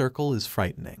magic circle is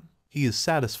frightening. He is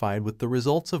satisfied with the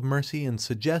results of Mercia and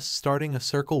suggests starting a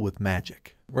circle with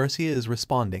magic. Mercia is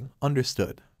responding,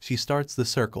 understood. She starts the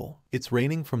circle. It's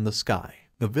raining from the sky.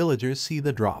 The villagers see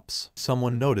the drops.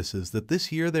 Someone notices that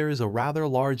this year there is a rather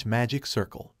large magic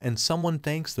circle, and someone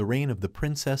thanks the rain of the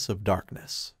Princess of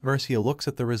Darkness. Mercia looks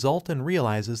at the result and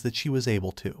realizes that she was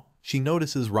able to. She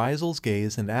notices Razel's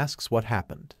gaze and asks what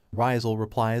happened. Razel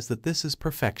replies that this is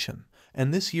perfection,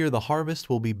 and this year the harvest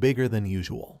will be bigger than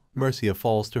usual. Mercia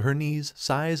falls to her knees,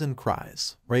 sighs and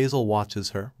cries. Razel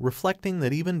watches her, reflecting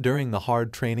that even during the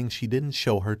hard training she didn't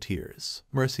show her tears.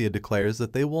 Mercia declares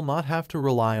that they will not have to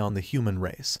rely on the human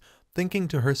race, thinking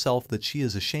to herself that she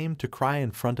is ashamed to cry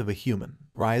in front of a human.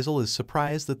 Razel is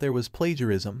surprised that there was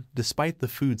plagiarism, despite the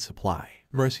food supply.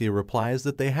 Mercia replies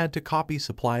that they had to copy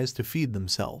supplies to feed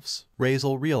themselves.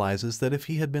 Razel realizes that if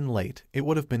he had been late, it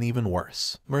would have been even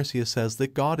worse. Mercia says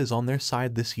that God is on their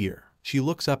side this year. She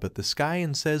looks up at the sky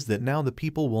and says that now the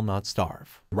people will not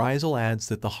starve. Razel adds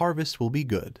that the harvest will be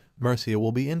good. Mercia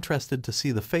will be interested to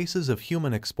see the faces of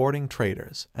human exporting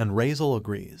traders, and Razel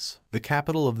agrees. The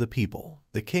capital of the people.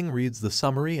 The king reads the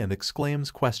summary and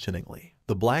exclaims questioningly.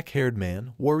 The black-haired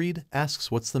man, worried, asks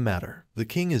what's the matter. The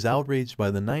king is outraged by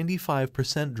the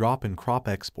 95% drop in crop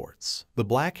exports. The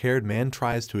black-haired man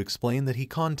tries to explain that he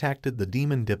contacted the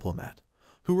demon diplomat,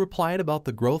 who replied about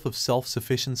the growth of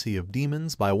self-sufficiency of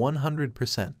demons by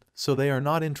 100%, so they are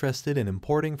not interested in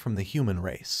importing from the human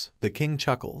race. The king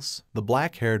chuckles. The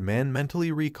black-haired man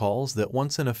mentally recalls that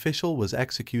once an official was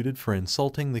executed for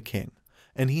insulting the king,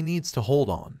 and he needs to hold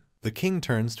on. The king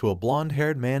turns to a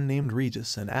blonde-haired man named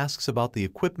Regis and asks about the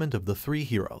equipment of the three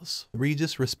heroes.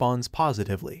 Regis responds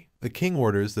positively. The king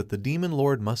orders that the demon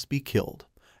lord must be killed,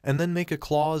 and then make a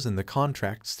clause in the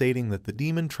contract stating that the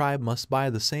demon tribe must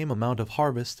buy the same amount of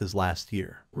harvest as last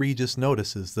year. Regis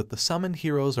notices that the summoned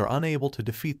heroes are unable to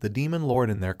defeat the demon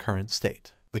lord in their current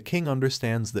state. The king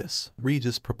understands this.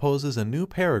 Regis proposes a new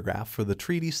paragraph for the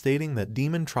treaty stating that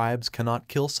demon tribes cannot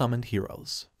kill summoned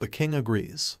heroes. The king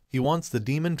agrees. He wants the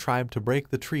demon tribe to break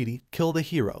the treaty, kill the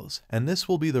heroes, and this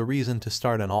will be the reason to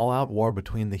start an all-out war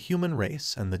between the human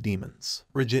race and the demons.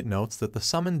 Regis notes that the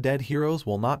summoned dead heroes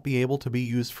will not be able to be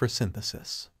used for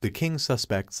synthesis. The king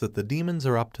suspects that the demons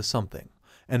are up to something,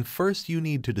 and first you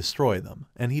need to destroy them,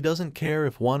 and he doesn't care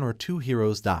if 1 or 2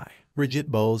 heroes die. Regis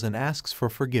bows and asks for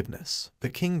forgiveness. The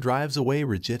king drives away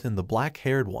Regis and the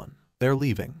black-haired one. They're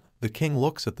leaving. The king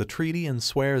looks at the treaty and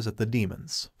swears at the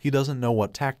demons. He doesn't know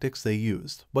what tactics they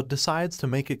used, but decides to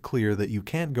make it clear that you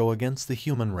can't go against the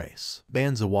human race.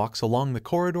 Banza walks along the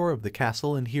corridor of the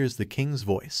castle and hears the king's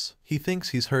voice. He thinks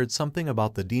he's heard something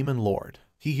about the demon lord.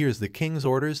 He hears the king's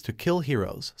orders to kill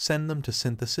heroes, send them to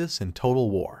synthesis in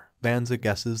total war. Vanza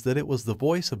guesses that it was the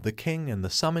voice of the king and the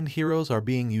summoned heroes are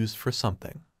being used for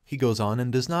something. He goes on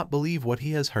and does not believe what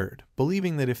he has heard,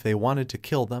 believing that if they wanted to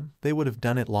kill them, they would have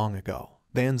done it long ago.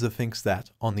 Vanza thinks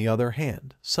that, on the other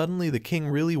hand, suddenly the king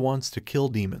really wants to kill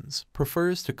demons,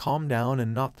 prefers to calm down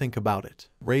and not think about it.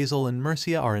 Razel and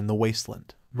Mercia are in the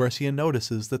wasteland. Mercia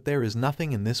notices that there is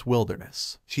nothing in this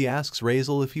wilderness. She asks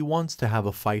Razel if he wants to have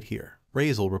a fight here.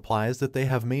 Razel replies that they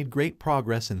have made great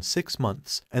progress in 6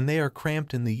 months and they are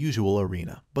cramped in the usual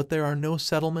arena, but there are no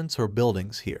settlements or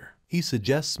buildings here. He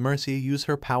suggests Mercia use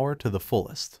her power to the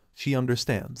fullest. She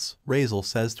understands. Razel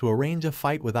says to arrange a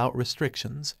fight without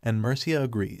restrictions, and Mercia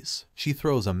agrees. She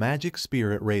throws a magic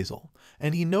spear at Razel,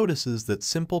 and he notices that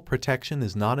simple protection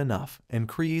is not enough and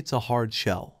creates a hard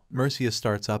shell. Mercia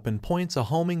starts up and points a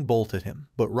homing bolt at him,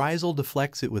 but Razel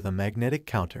deflects it with a magnetic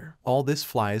counter. All this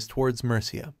flies towards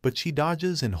Mercia, but she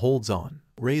dodges and holds on.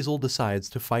 Razel decides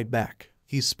to fight back.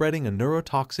 He's spreading a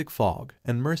neurotoxic fog,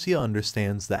 and Mercia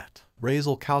understands that.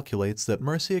 Razel calculates that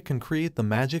Mercia can create the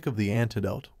magic of the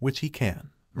antidote, which he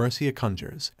can. Mercia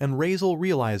conjures, and Razel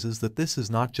realizes that this is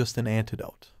not just an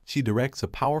antidote. She directs a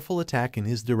powerful attack in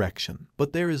his direction,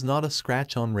 but there is not a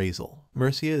scratch on Razel.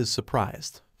 Mercia is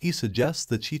surprised. He suggests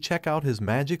that she check out his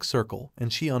magic circle,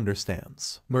 and she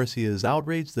understands. Mercia is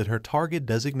outraged that her target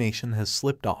designation has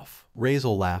slipped off.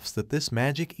 Razel laughs that this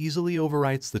magic easily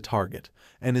overwrites the target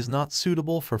and is not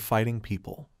suitable for fighting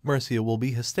people. Mercia will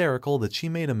be hysterical that she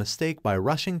made a mistake by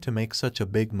rushing to make such a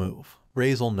big move.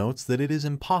 Razel notes that it is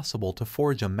impossible to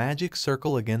forge a magic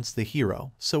circle against the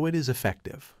hero, so it is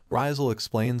effective. Razel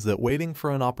explains that waiting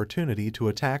for an opportunity to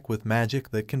attack with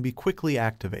magic that can be quickly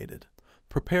activated,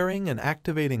 preparing and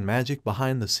activating magic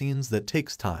behind the scenes that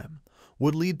takes time,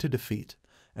 would lead to defeat,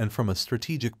 and from a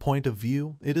strategic point of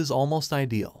view, it is almost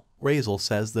ideal. Razel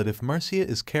says that if Mercia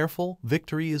is careful,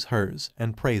 victory is hers,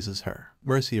 and praises her.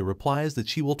 Mercia replies that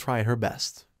she will try her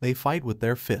best. They fight with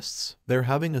their fists. They're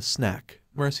having a snack.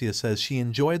 Mercia says she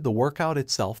enjoyed the workout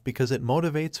itself because it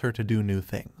motivates her to do new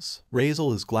things.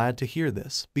 Razel is glad to hear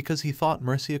this because he thought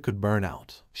Mercia could burn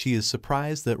out. She is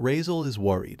surprised that Razel is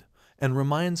worried and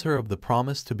reminds her of the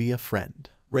promise to be a friend.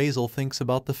 Razel thinks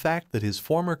about the fact that his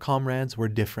former comrades were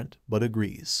different, but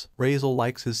agrees. Razel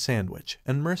likes his sandwich,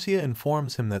 and Mercia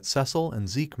informs him that Cecil and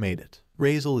Zeke made it.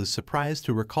 Razel is surprised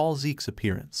to recall Zeke's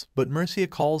appearance, but Mercia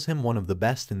calls him one of the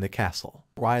best in the castle.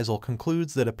 Razel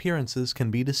concludes that appearances can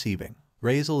be deceiving.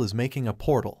 Razel is making a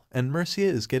portal, and Mercia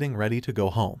is getting ready to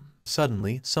go home.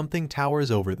 Suddenly, something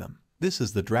towers over them. This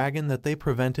is the dragon that they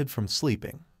prevented from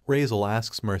sleeping. Razel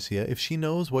asks Mercia if she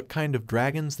knows what kind of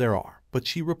dragons there are, but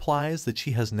she replies that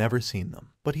she has never seen them.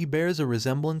 But he bears a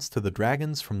resemblance to the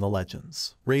dragons from the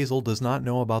legends. Razel does not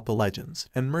know about the legends,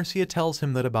 and Mercia tells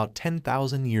him that about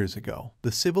 10,000 years ago,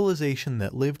 the civilization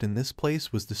that lived in this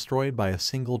place was destroyed by a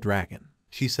single dragon.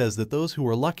 She says that those who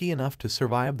were lucky enough to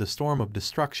survive the storm of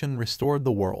destruction restored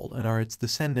the world and are its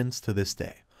descendants to this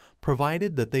day,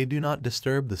 provided that they do not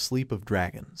disturb the sleep of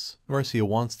dragons. Mercia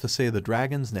wants to say the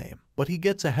dragon's name, but he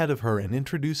gets ahead of her and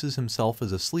introduces himself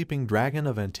as a sleeping dragon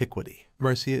of antiquity.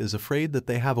 Mercia is afraid that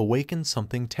they have awakened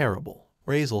something terrible.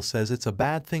 Razel says it's a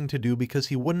bad thing to do because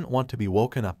he wouldn't want to be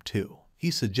woken up too.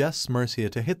 He suggests Mercia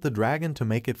to hit the dragon to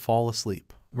make it fall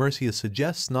asleep. Mercia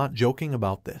suggests not joking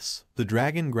about this. The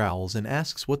dragon growls and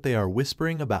asks what they are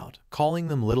whispering about, calling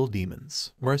them little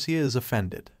demons. Mercia is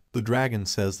offended. The dragon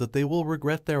says that they will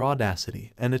regret their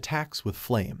audacity and attacks with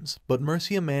flames, but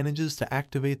Mercia manages to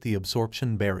activate the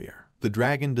absorption barrier. The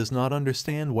dragon does not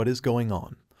understand what is going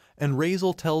on, and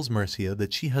Razel tells Mercia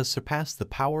that she has surpassed the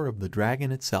power of the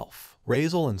dragon itself.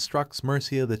 Razel instructs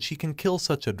Mercia that she can kill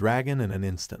such a dragon in an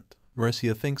instant.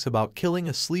 Mercia thinks about killing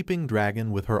a sleeping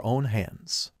dragon with her own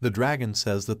hands. The dragon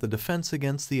says that the defense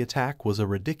against the attack was a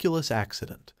ridiculous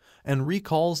accident, and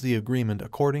recalls the agreement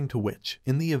according to which,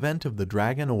 in the event of the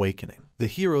dragon awakening, the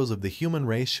heroes of the human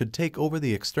race should take over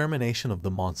the extermination of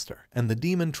the monster, and the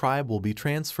demon tribe will be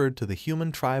transferred to the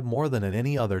human tribe more than at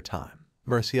any other time.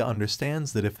 Mercia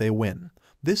understands that if they win,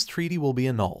 this treaty will be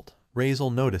annulled.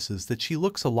 Razel notices that she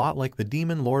looks a lot like the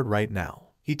demon lord right now.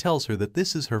 He tells her that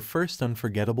this is her first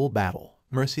unforgettable battle.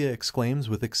 Mercia exclaims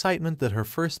with excitement that her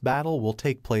first battle will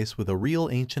take place with a real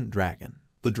ancient dragon.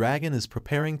 The dragon is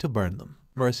preparing to burn them.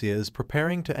 Mercia is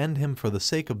preparing to end him for the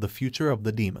sake of the future of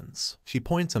the demons. She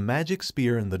points a magic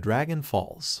spear and the dragon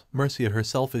falls. Mercia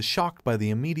herself is shocked by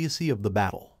the immediacy of the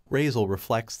battle. Razel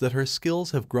reflects that her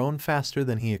skills have grown faster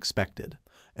than he expected,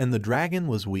 and the dragon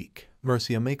was weak.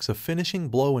 Mercia makes a finishing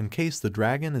blow in case the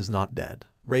dragon is not dead.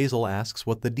 Razel asks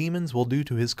what the demons will do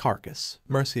to his carcass.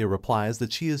 Mercia replies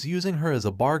that she is using her as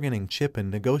a bargaining chip in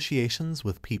negotiations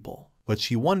with people. but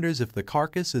she wonders if the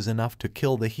carcass is enough to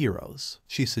kill the heroes.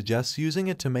 She suggests using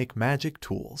it to make magic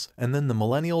tools, and then the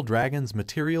millennial dragon's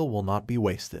material will not be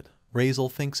wasted.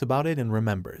 Razel thinks about it and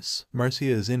remembers. Mercia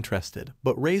is interested,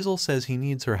 but Razel says he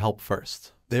needs her help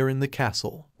first. They're in the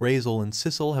castle. Razel and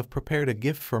Sissel have prepared a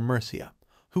gift for Mercia,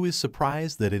 who is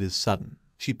surprised that it is sudden.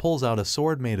 She pulls out a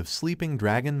sword made of sleeping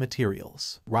dragon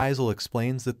materials. Razel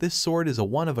explains that this sword is a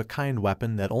one-of-a-kind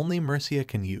weapon that only Mercia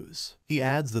can use. He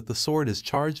adds that the sword is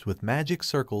charged with magic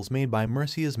circles made by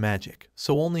Mercia's magic,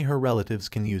 so only her relatives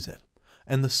can use it.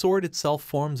 And the sword itself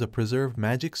forms a preserved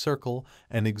magic circle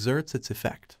and exerts its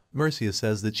effect. Mercia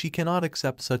says that she cannot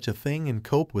accept such a thing and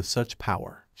cope with such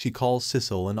power. She calls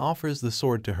Sissel and offers the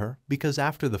sword to her, because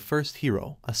after the first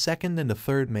hero, a second and a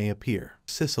third may appear.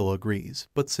 Sissel agrees,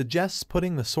 but suggests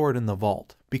putting the sword in the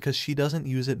vault, because she doesn't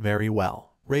use it very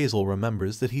well. Razel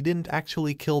remembers that he didn't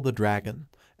actually kill the dragon,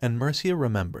 and Mercia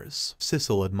remembers.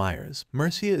 Sissel admires.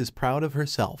 Mercia is proud of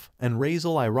herself, and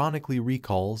Razel ironically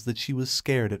recalls that she was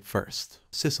scared at first.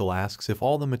 Sissel asks if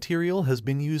all the material has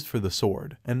been used for the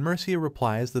sword, and Mercia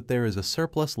replies that there is a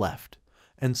surplus left,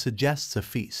 and suggests a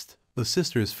feast. The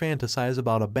sisters fantasize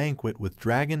about a banquet with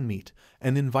dragon meat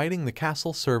and inviting the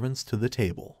castle servants to the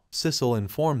table. Sissel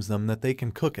informs them that they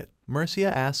can cook it.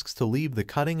 Mercia asks to leave the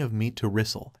cutting of meat to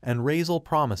Razel, and Razel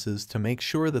promises to make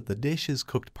sure that the dish is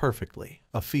cooked perfectly.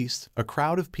 A feast, a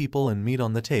crowd of people and meat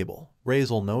on the table.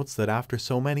 Razel notes that after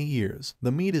so many years,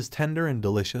 the meat is tender and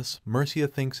delicious. Mercia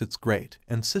thinks it's great,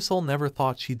 and Sissel never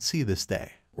thought she'd see this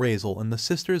day. Razel and the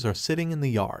sisters are sitting in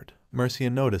the yard. Mercia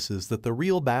notices that the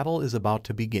real battle is about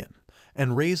to begin,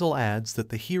 and Razel adds that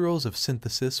the heroes of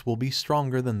synthesis will be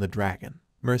stronger than the dragon.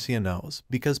 Mercia knows,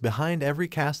 because behind every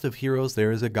cast of heroes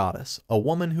there is a goddess, a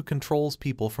woman who controls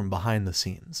people from behind the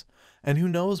scenes, and who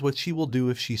knows what she will do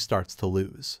if she starts to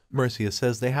lose. Mercia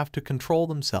says they have to control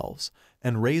themselves,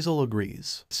 and Razel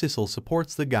agrees. Sissel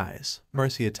supports the guys.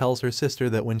 Mercia tells her sister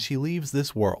that when she leaves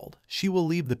this world, she will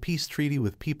leave the peace treaty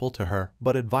with people to her,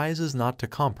 but advises not to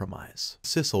compromise.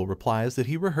 Sissel replies that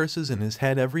he rehearses in his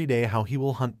head every day how he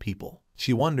will hunt people.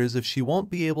 She wonders if she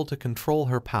won't be able to control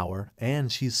her power,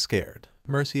 and she's scared.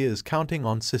 Mercia is counting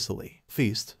on Sicily.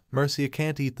 Feast. Mercia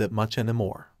can't eat that much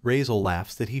anymore. Razel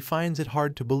laughs that he finds it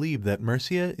hard to believe that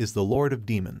Mercia is the lord of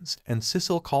demons, and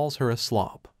Sissel calls her a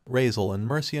slob. Razel and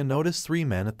Mercia notice 3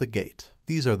 men at the gate.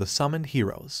 These are the summoned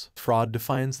heroes. Fraud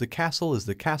defines the castle as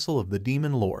the castle of the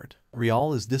demon lord.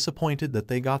 Rial is disappointed that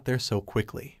they got there so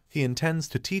quickly. He intends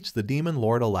to teach the demon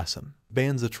lord a lesson.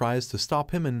 Banza tries to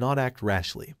stop him and not act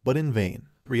rashly, but in vain.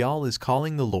 Rial is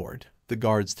calling the lord. The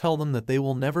guards tell them that they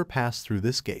will never pass through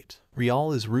this gate.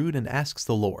 Rial is rude and asks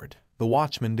the lord. The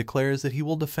watchman declares that he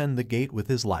will defend the gate with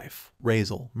his life.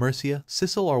 Razel, Mercia,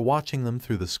 Sissel are watching them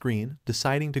through the screen,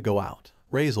 deciding to go out.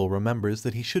 Razel remembers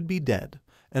that he should be dead,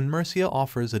 and Mercia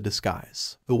offers a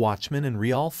disguise. The watchman and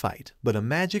Rial fight, but a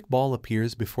magic ball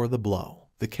appears before the blow.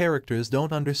 The characters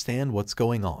don't understand what's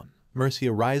going on. Mercia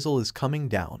Razel is coming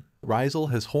down.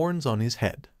 Razel has horns on his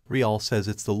head. Rial says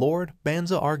it's the Lord.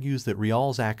 Banza argues that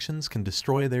Rial's actions can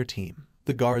destroy their team.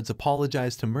 The guards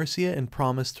apologize to Mercia and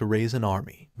promise to raise an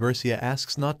army. Mercia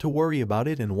asks not to worry about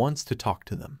it and wants to talk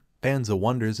to them. Banza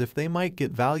wonders if they might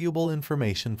get valuable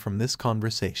information from this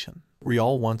conversation.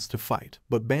 Rial wants to fight,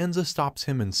 but Banza stops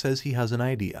him and says he has an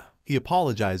idea. He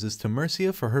apologizes to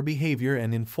Mercia for her behavior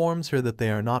and informs her that they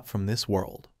are not from this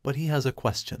world, but he has a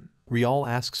question. Rial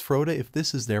asks Froda if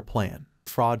this is their plan.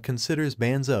 Fraud considers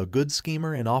Banza a good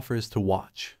schemer and offers to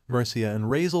watch. Mercia and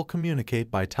Razel communicate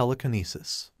by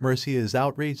telekinesis. Mercia is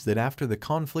outraged that after the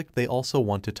conflict they also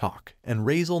want to talk, and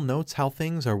Razel notes how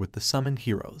things are with the summoned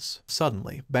heroes.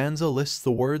 Suddenly, Banza lists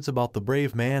the words about the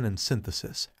brave man and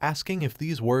synthesis, asking if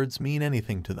these words mean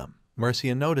anything to them.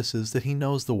 Mercia notices that he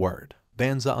knows the word.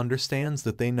 Banza understands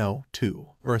that they know, too.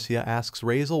 Mercia asks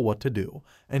Razel what to do,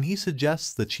 and he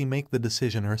suggests that she make the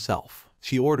decision herself.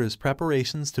 She orders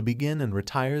preparations to begin and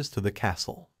retires to the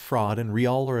castle. Fraud and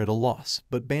Rial are at a loss,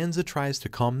 but Banza tries to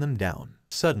calm them down.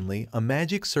 Suddenly, a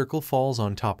magic circle falls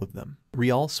on top of them.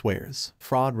 Rial swears.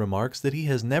 Fraud remarks that he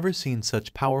has never seen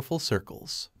such powerful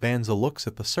circles. Banza looks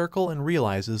at the circle and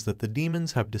realizes that the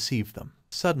demons have deceived them.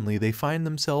 Suddenly, they find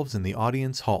themselves in the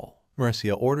audience hall.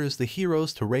 Mercia orders the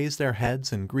heroes to raise their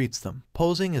heads and greets them,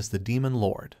 posing as the demon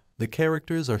lord. The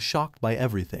characters are shocked by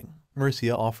everything.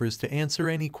 Mercia offers to answer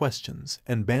any questions,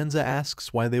 and Banza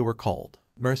asks why they were called.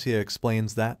 Mercia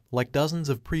explains that, like dozens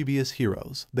of previous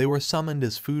heroes, they were summoned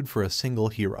as food for a single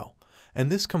hero,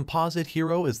 and this composite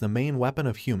hero is the main weapon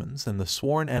of humans and the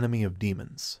sworn enemy of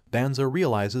demons. Banza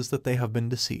realizes that they have been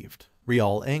deceived.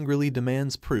 Rial angrily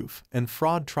demands proof, and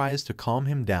Fraud tries to calm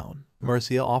him down.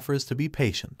 Mercia offers to be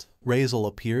patient. Razel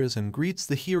appears and greets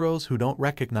the heroes who don't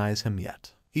recognize him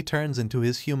yet. He turns into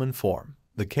his human form.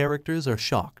 The characters are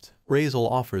shocked.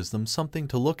 Razel offers them something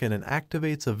to look at and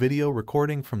activates a video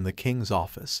recording from the king's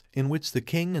office, in which the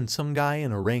king and some guy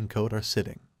in a raincoat are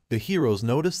sitting. The heroes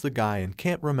notice the guy and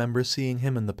can't remember seeing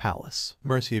him in the palace.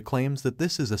 Mercia claims that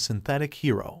this is a synthetic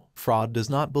hero. Fraud does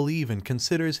not believe and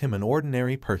considers him an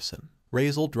ordinary person.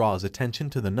 Razel draws attention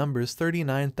to the numbers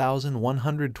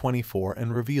 39,124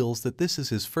 and reveals that this is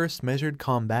his first measured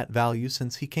combat value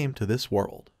since he came to this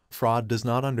world. Fraud does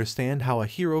not understand how a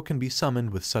hero can be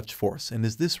summoned with such force, and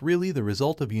is this really the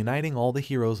result of uniting all the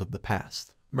heroes of the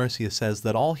past? Mercia says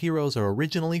that all heroes are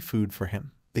originally food for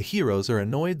him. The heroes are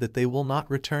annoyed that they will not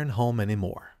return home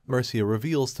anymore. Mercia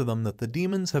reveals to them that the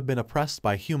demons have been oppressed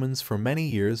by humans for many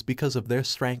years because of their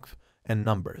strength and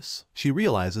numbers. She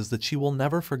realizes that she will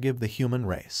never forgive the human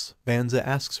race. Banza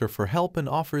asks her for help and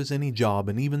offers any job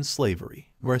and even slavery.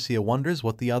 Mercia wonders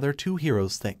what the other two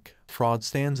heroes think. Fraud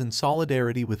stands in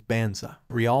solidarity with Banza.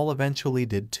 Rial eventually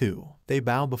did too. They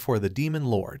bow before the demon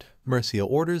lord. Mercia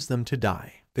orders them to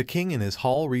die. The king in his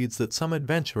hall reads that some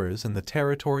adventurers in the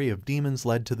territory of demons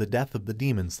led to the death of the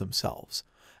demons themselves,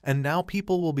 and now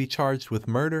people will be charged with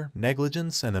murder,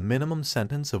 negligence, and a minimum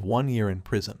sentence of 1 year in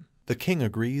prison. The king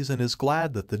agrees and is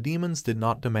glad that the demons did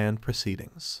not demand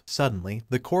proceedings. Suddenly,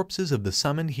 the corpses of the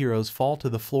summoned heroes fall to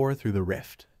the floor through the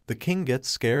rift. The king gets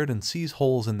scared and sees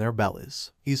holes in their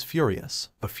bellies. He's furious.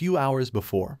 A few hours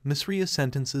before, Misria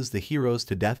sentences the heroes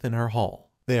to death in her hall.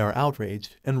 They are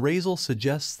outraged, and Razel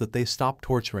suggests that they stop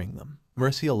torturing them.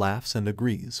 Mercia laughs and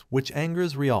agrees, which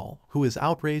angers Rial, who is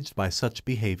outraged by such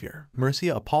behavior.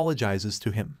 Mercia apologizes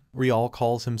to him. Rial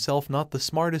calls himself not the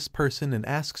smartest person and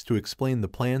asks to explain the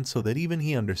plan so that even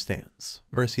he understands.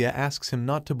 Mercia asks him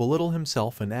not to belittle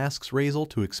himself and asks Razel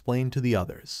to explain to the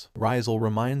others. Razel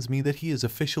reminds me that he is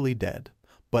officially dead,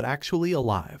 but actually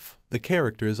alive. The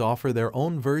characters offer their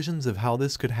own versions of how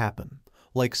this could happen,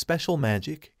 like special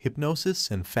magic,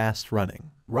 hypnosis, and fast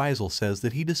running. Razel says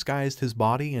that he disguised his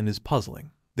body and is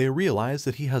puzzling. They realize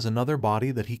that he has another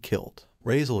body that he killed.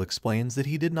 Razel explains that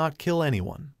he did not kill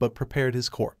anyone, but prepared his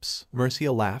corpse.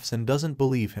 Mercia laughs and doesn't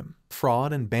believe him.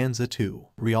 Fraud and Banza too.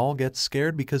 Rial gets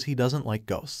scared because he doesn't like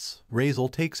ghosts. Razel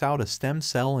takes out a stem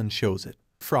cell and shows it.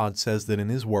 Fraud says that in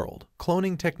his world,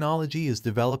 cloning technology is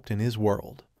developed in his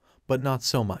world, but not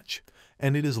so much,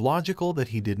 and it is logical that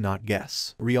he did not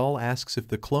guess. Rial asks if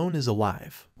the clone is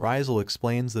alive. Razel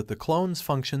explains that the clone's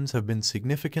functions have been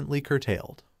significantly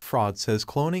curtailed. Fraud says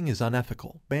cloning is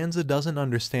unethical. Banza doesn't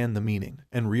understand the meaning,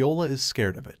 and Riola is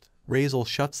scared of it. Razel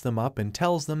shuts them up and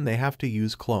tells them they have to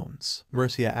use clones.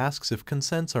 Mercia asks if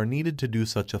consents are needed to do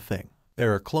such a thing.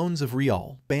 There are clones of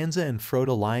Rial, Banza, and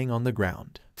Froda lying on the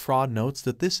ground. Fraud notes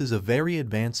that this is a very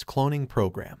advanced cloning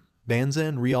program. Banza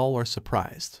and Rial are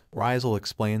surprised. Razel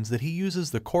explains that he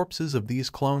uses the corpses of these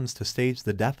clones to stage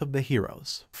the death of the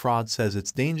heroes. Fraud says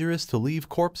it's dangerous to leave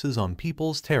corpses on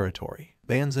people's territory.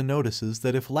 Banza notices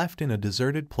that if left in a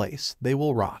deserted place, they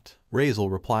will rot.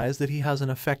 Razel replies that he has an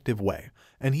effective way,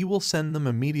 and he will send them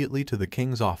immediately to the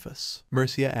king's office.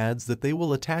 Mercia adds that they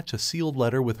will attach a sealed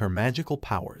letter with her magical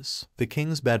powers. The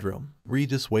king's bedroom.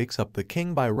 Regis wakes up the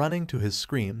king by running to his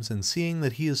screams and seeing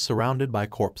that he is surrounded by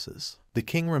corpses. The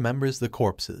king remembers the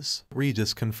corpses.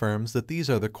 Regis confirms that these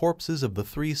are the corpses of the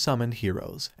 3 summoned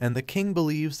heroes, and the king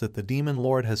believes that the demon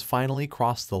lord has finally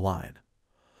crossed the line.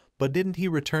 But didn't he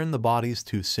return the bodies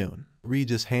too soon?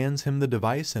 Regis hands him the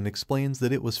device and explains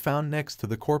that it was found next to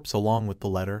the corpse along with the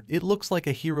letter. It looks like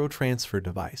a hero transfer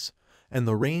device, and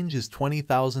the range is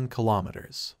 20,000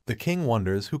 kilometers. The king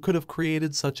wonders who could have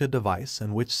created such a device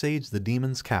and which sage the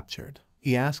demons captured.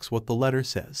 He asks what the letter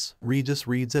says. Regis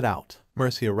reads it out.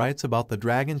 Mercia writes about the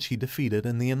dragon she defeated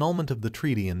and the annulment of the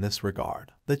treaty in this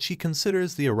regard, that she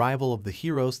considers the arrival of the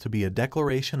heroes to be a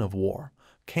declaration of war,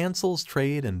 cancels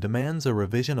trade, and demands a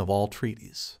revision of all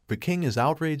treaties. The king is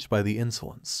outraged by the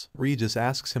insolence. Regis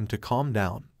asks him to calm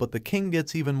down, but the king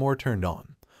gets even more turned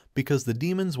on, because the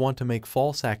demons want to make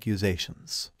false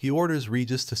accusations. He orders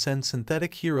Regis to send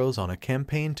synthetic heroes on a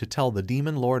campaign to tell the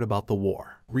demon lord about the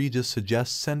war. Regis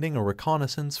suggests sending a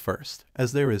reconnaissance first,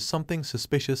 as there is something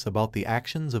suspicious about the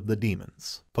actions of the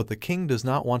demons. But the king does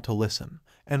not want to listen,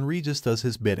 and Regis does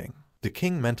his bidding. The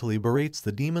king mentally berates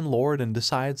the demon lord and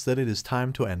decides that it is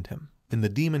time to end him. In the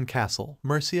demon castle,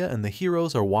 Mercia and the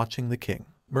heroes are watching the king.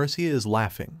 Mercia is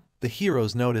laughing. The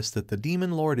heroes notice that the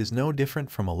demon lord is no different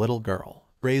from a little girl.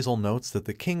 Razel notes that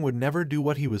the king would never do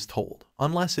what he was told,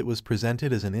 unless it was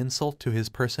presented as an insult to his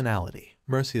personality.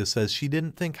 Mercia says she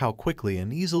didn't think how quickly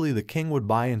and easily the king would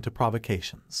buy into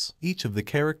provocations. Each of the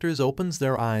characters opens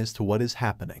their eyes to what is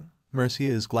happening. Mercia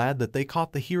is glad that they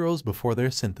caught the heroes before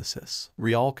their synthesis.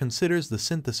 Rial considers the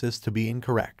synthesis to be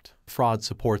incorrect. Fraud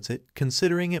supports it,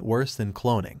 considering it worse than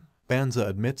cloning. Banza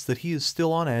admits that he is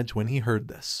still on edge when he heard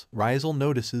this. Rizel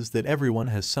notices that everyone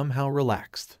has somehow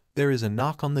relaxed. There is a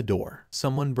knock on the door.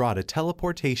 Someone brought a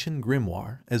teleportation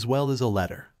grimoire, as well as a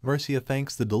letter. Mercia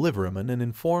thanks the deliveryman and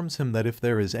informs him that if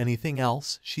there is anything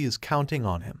else, she is counting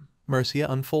on him. Mercia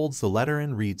unfolds the letter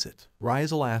and reads it.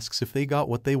 Rizel asks if they got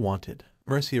what they wanted.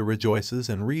 Mercia rejoices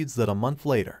and reads that a month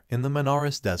later, in the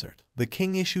Manaris desert, the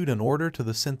king issued an order to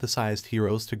the synthesized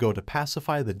heroes to go to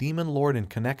pacify the demon lord in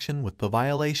connection with the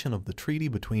violation of the treaty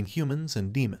between humans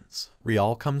and demons.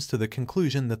 Rial comes to the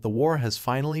conclusion that the war has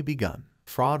finally begun.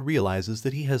 Fraud realizes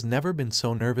that he has never been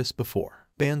so nervous before.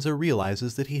 Banza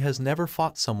realizes that he has never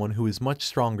fought someone who is much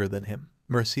stronger than him.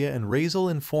 Mercia and Rizel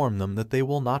inform them that they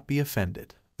will not be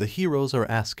offended. The heroes are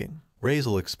asking.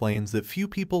 Rizel explains that few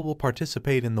people will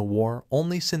participate in the war,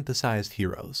 only synthesized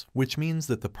heroes, which means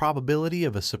that the probability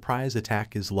of a surprise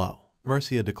attack is low.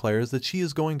 Mercia declares that she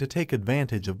is going to take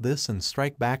advantage of this and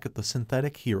strike back at the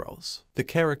synthetic heroes. The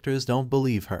characters don't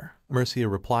believe her. Mercia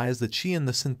replies that she and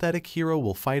the synthetic hero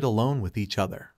will fight alone with each other.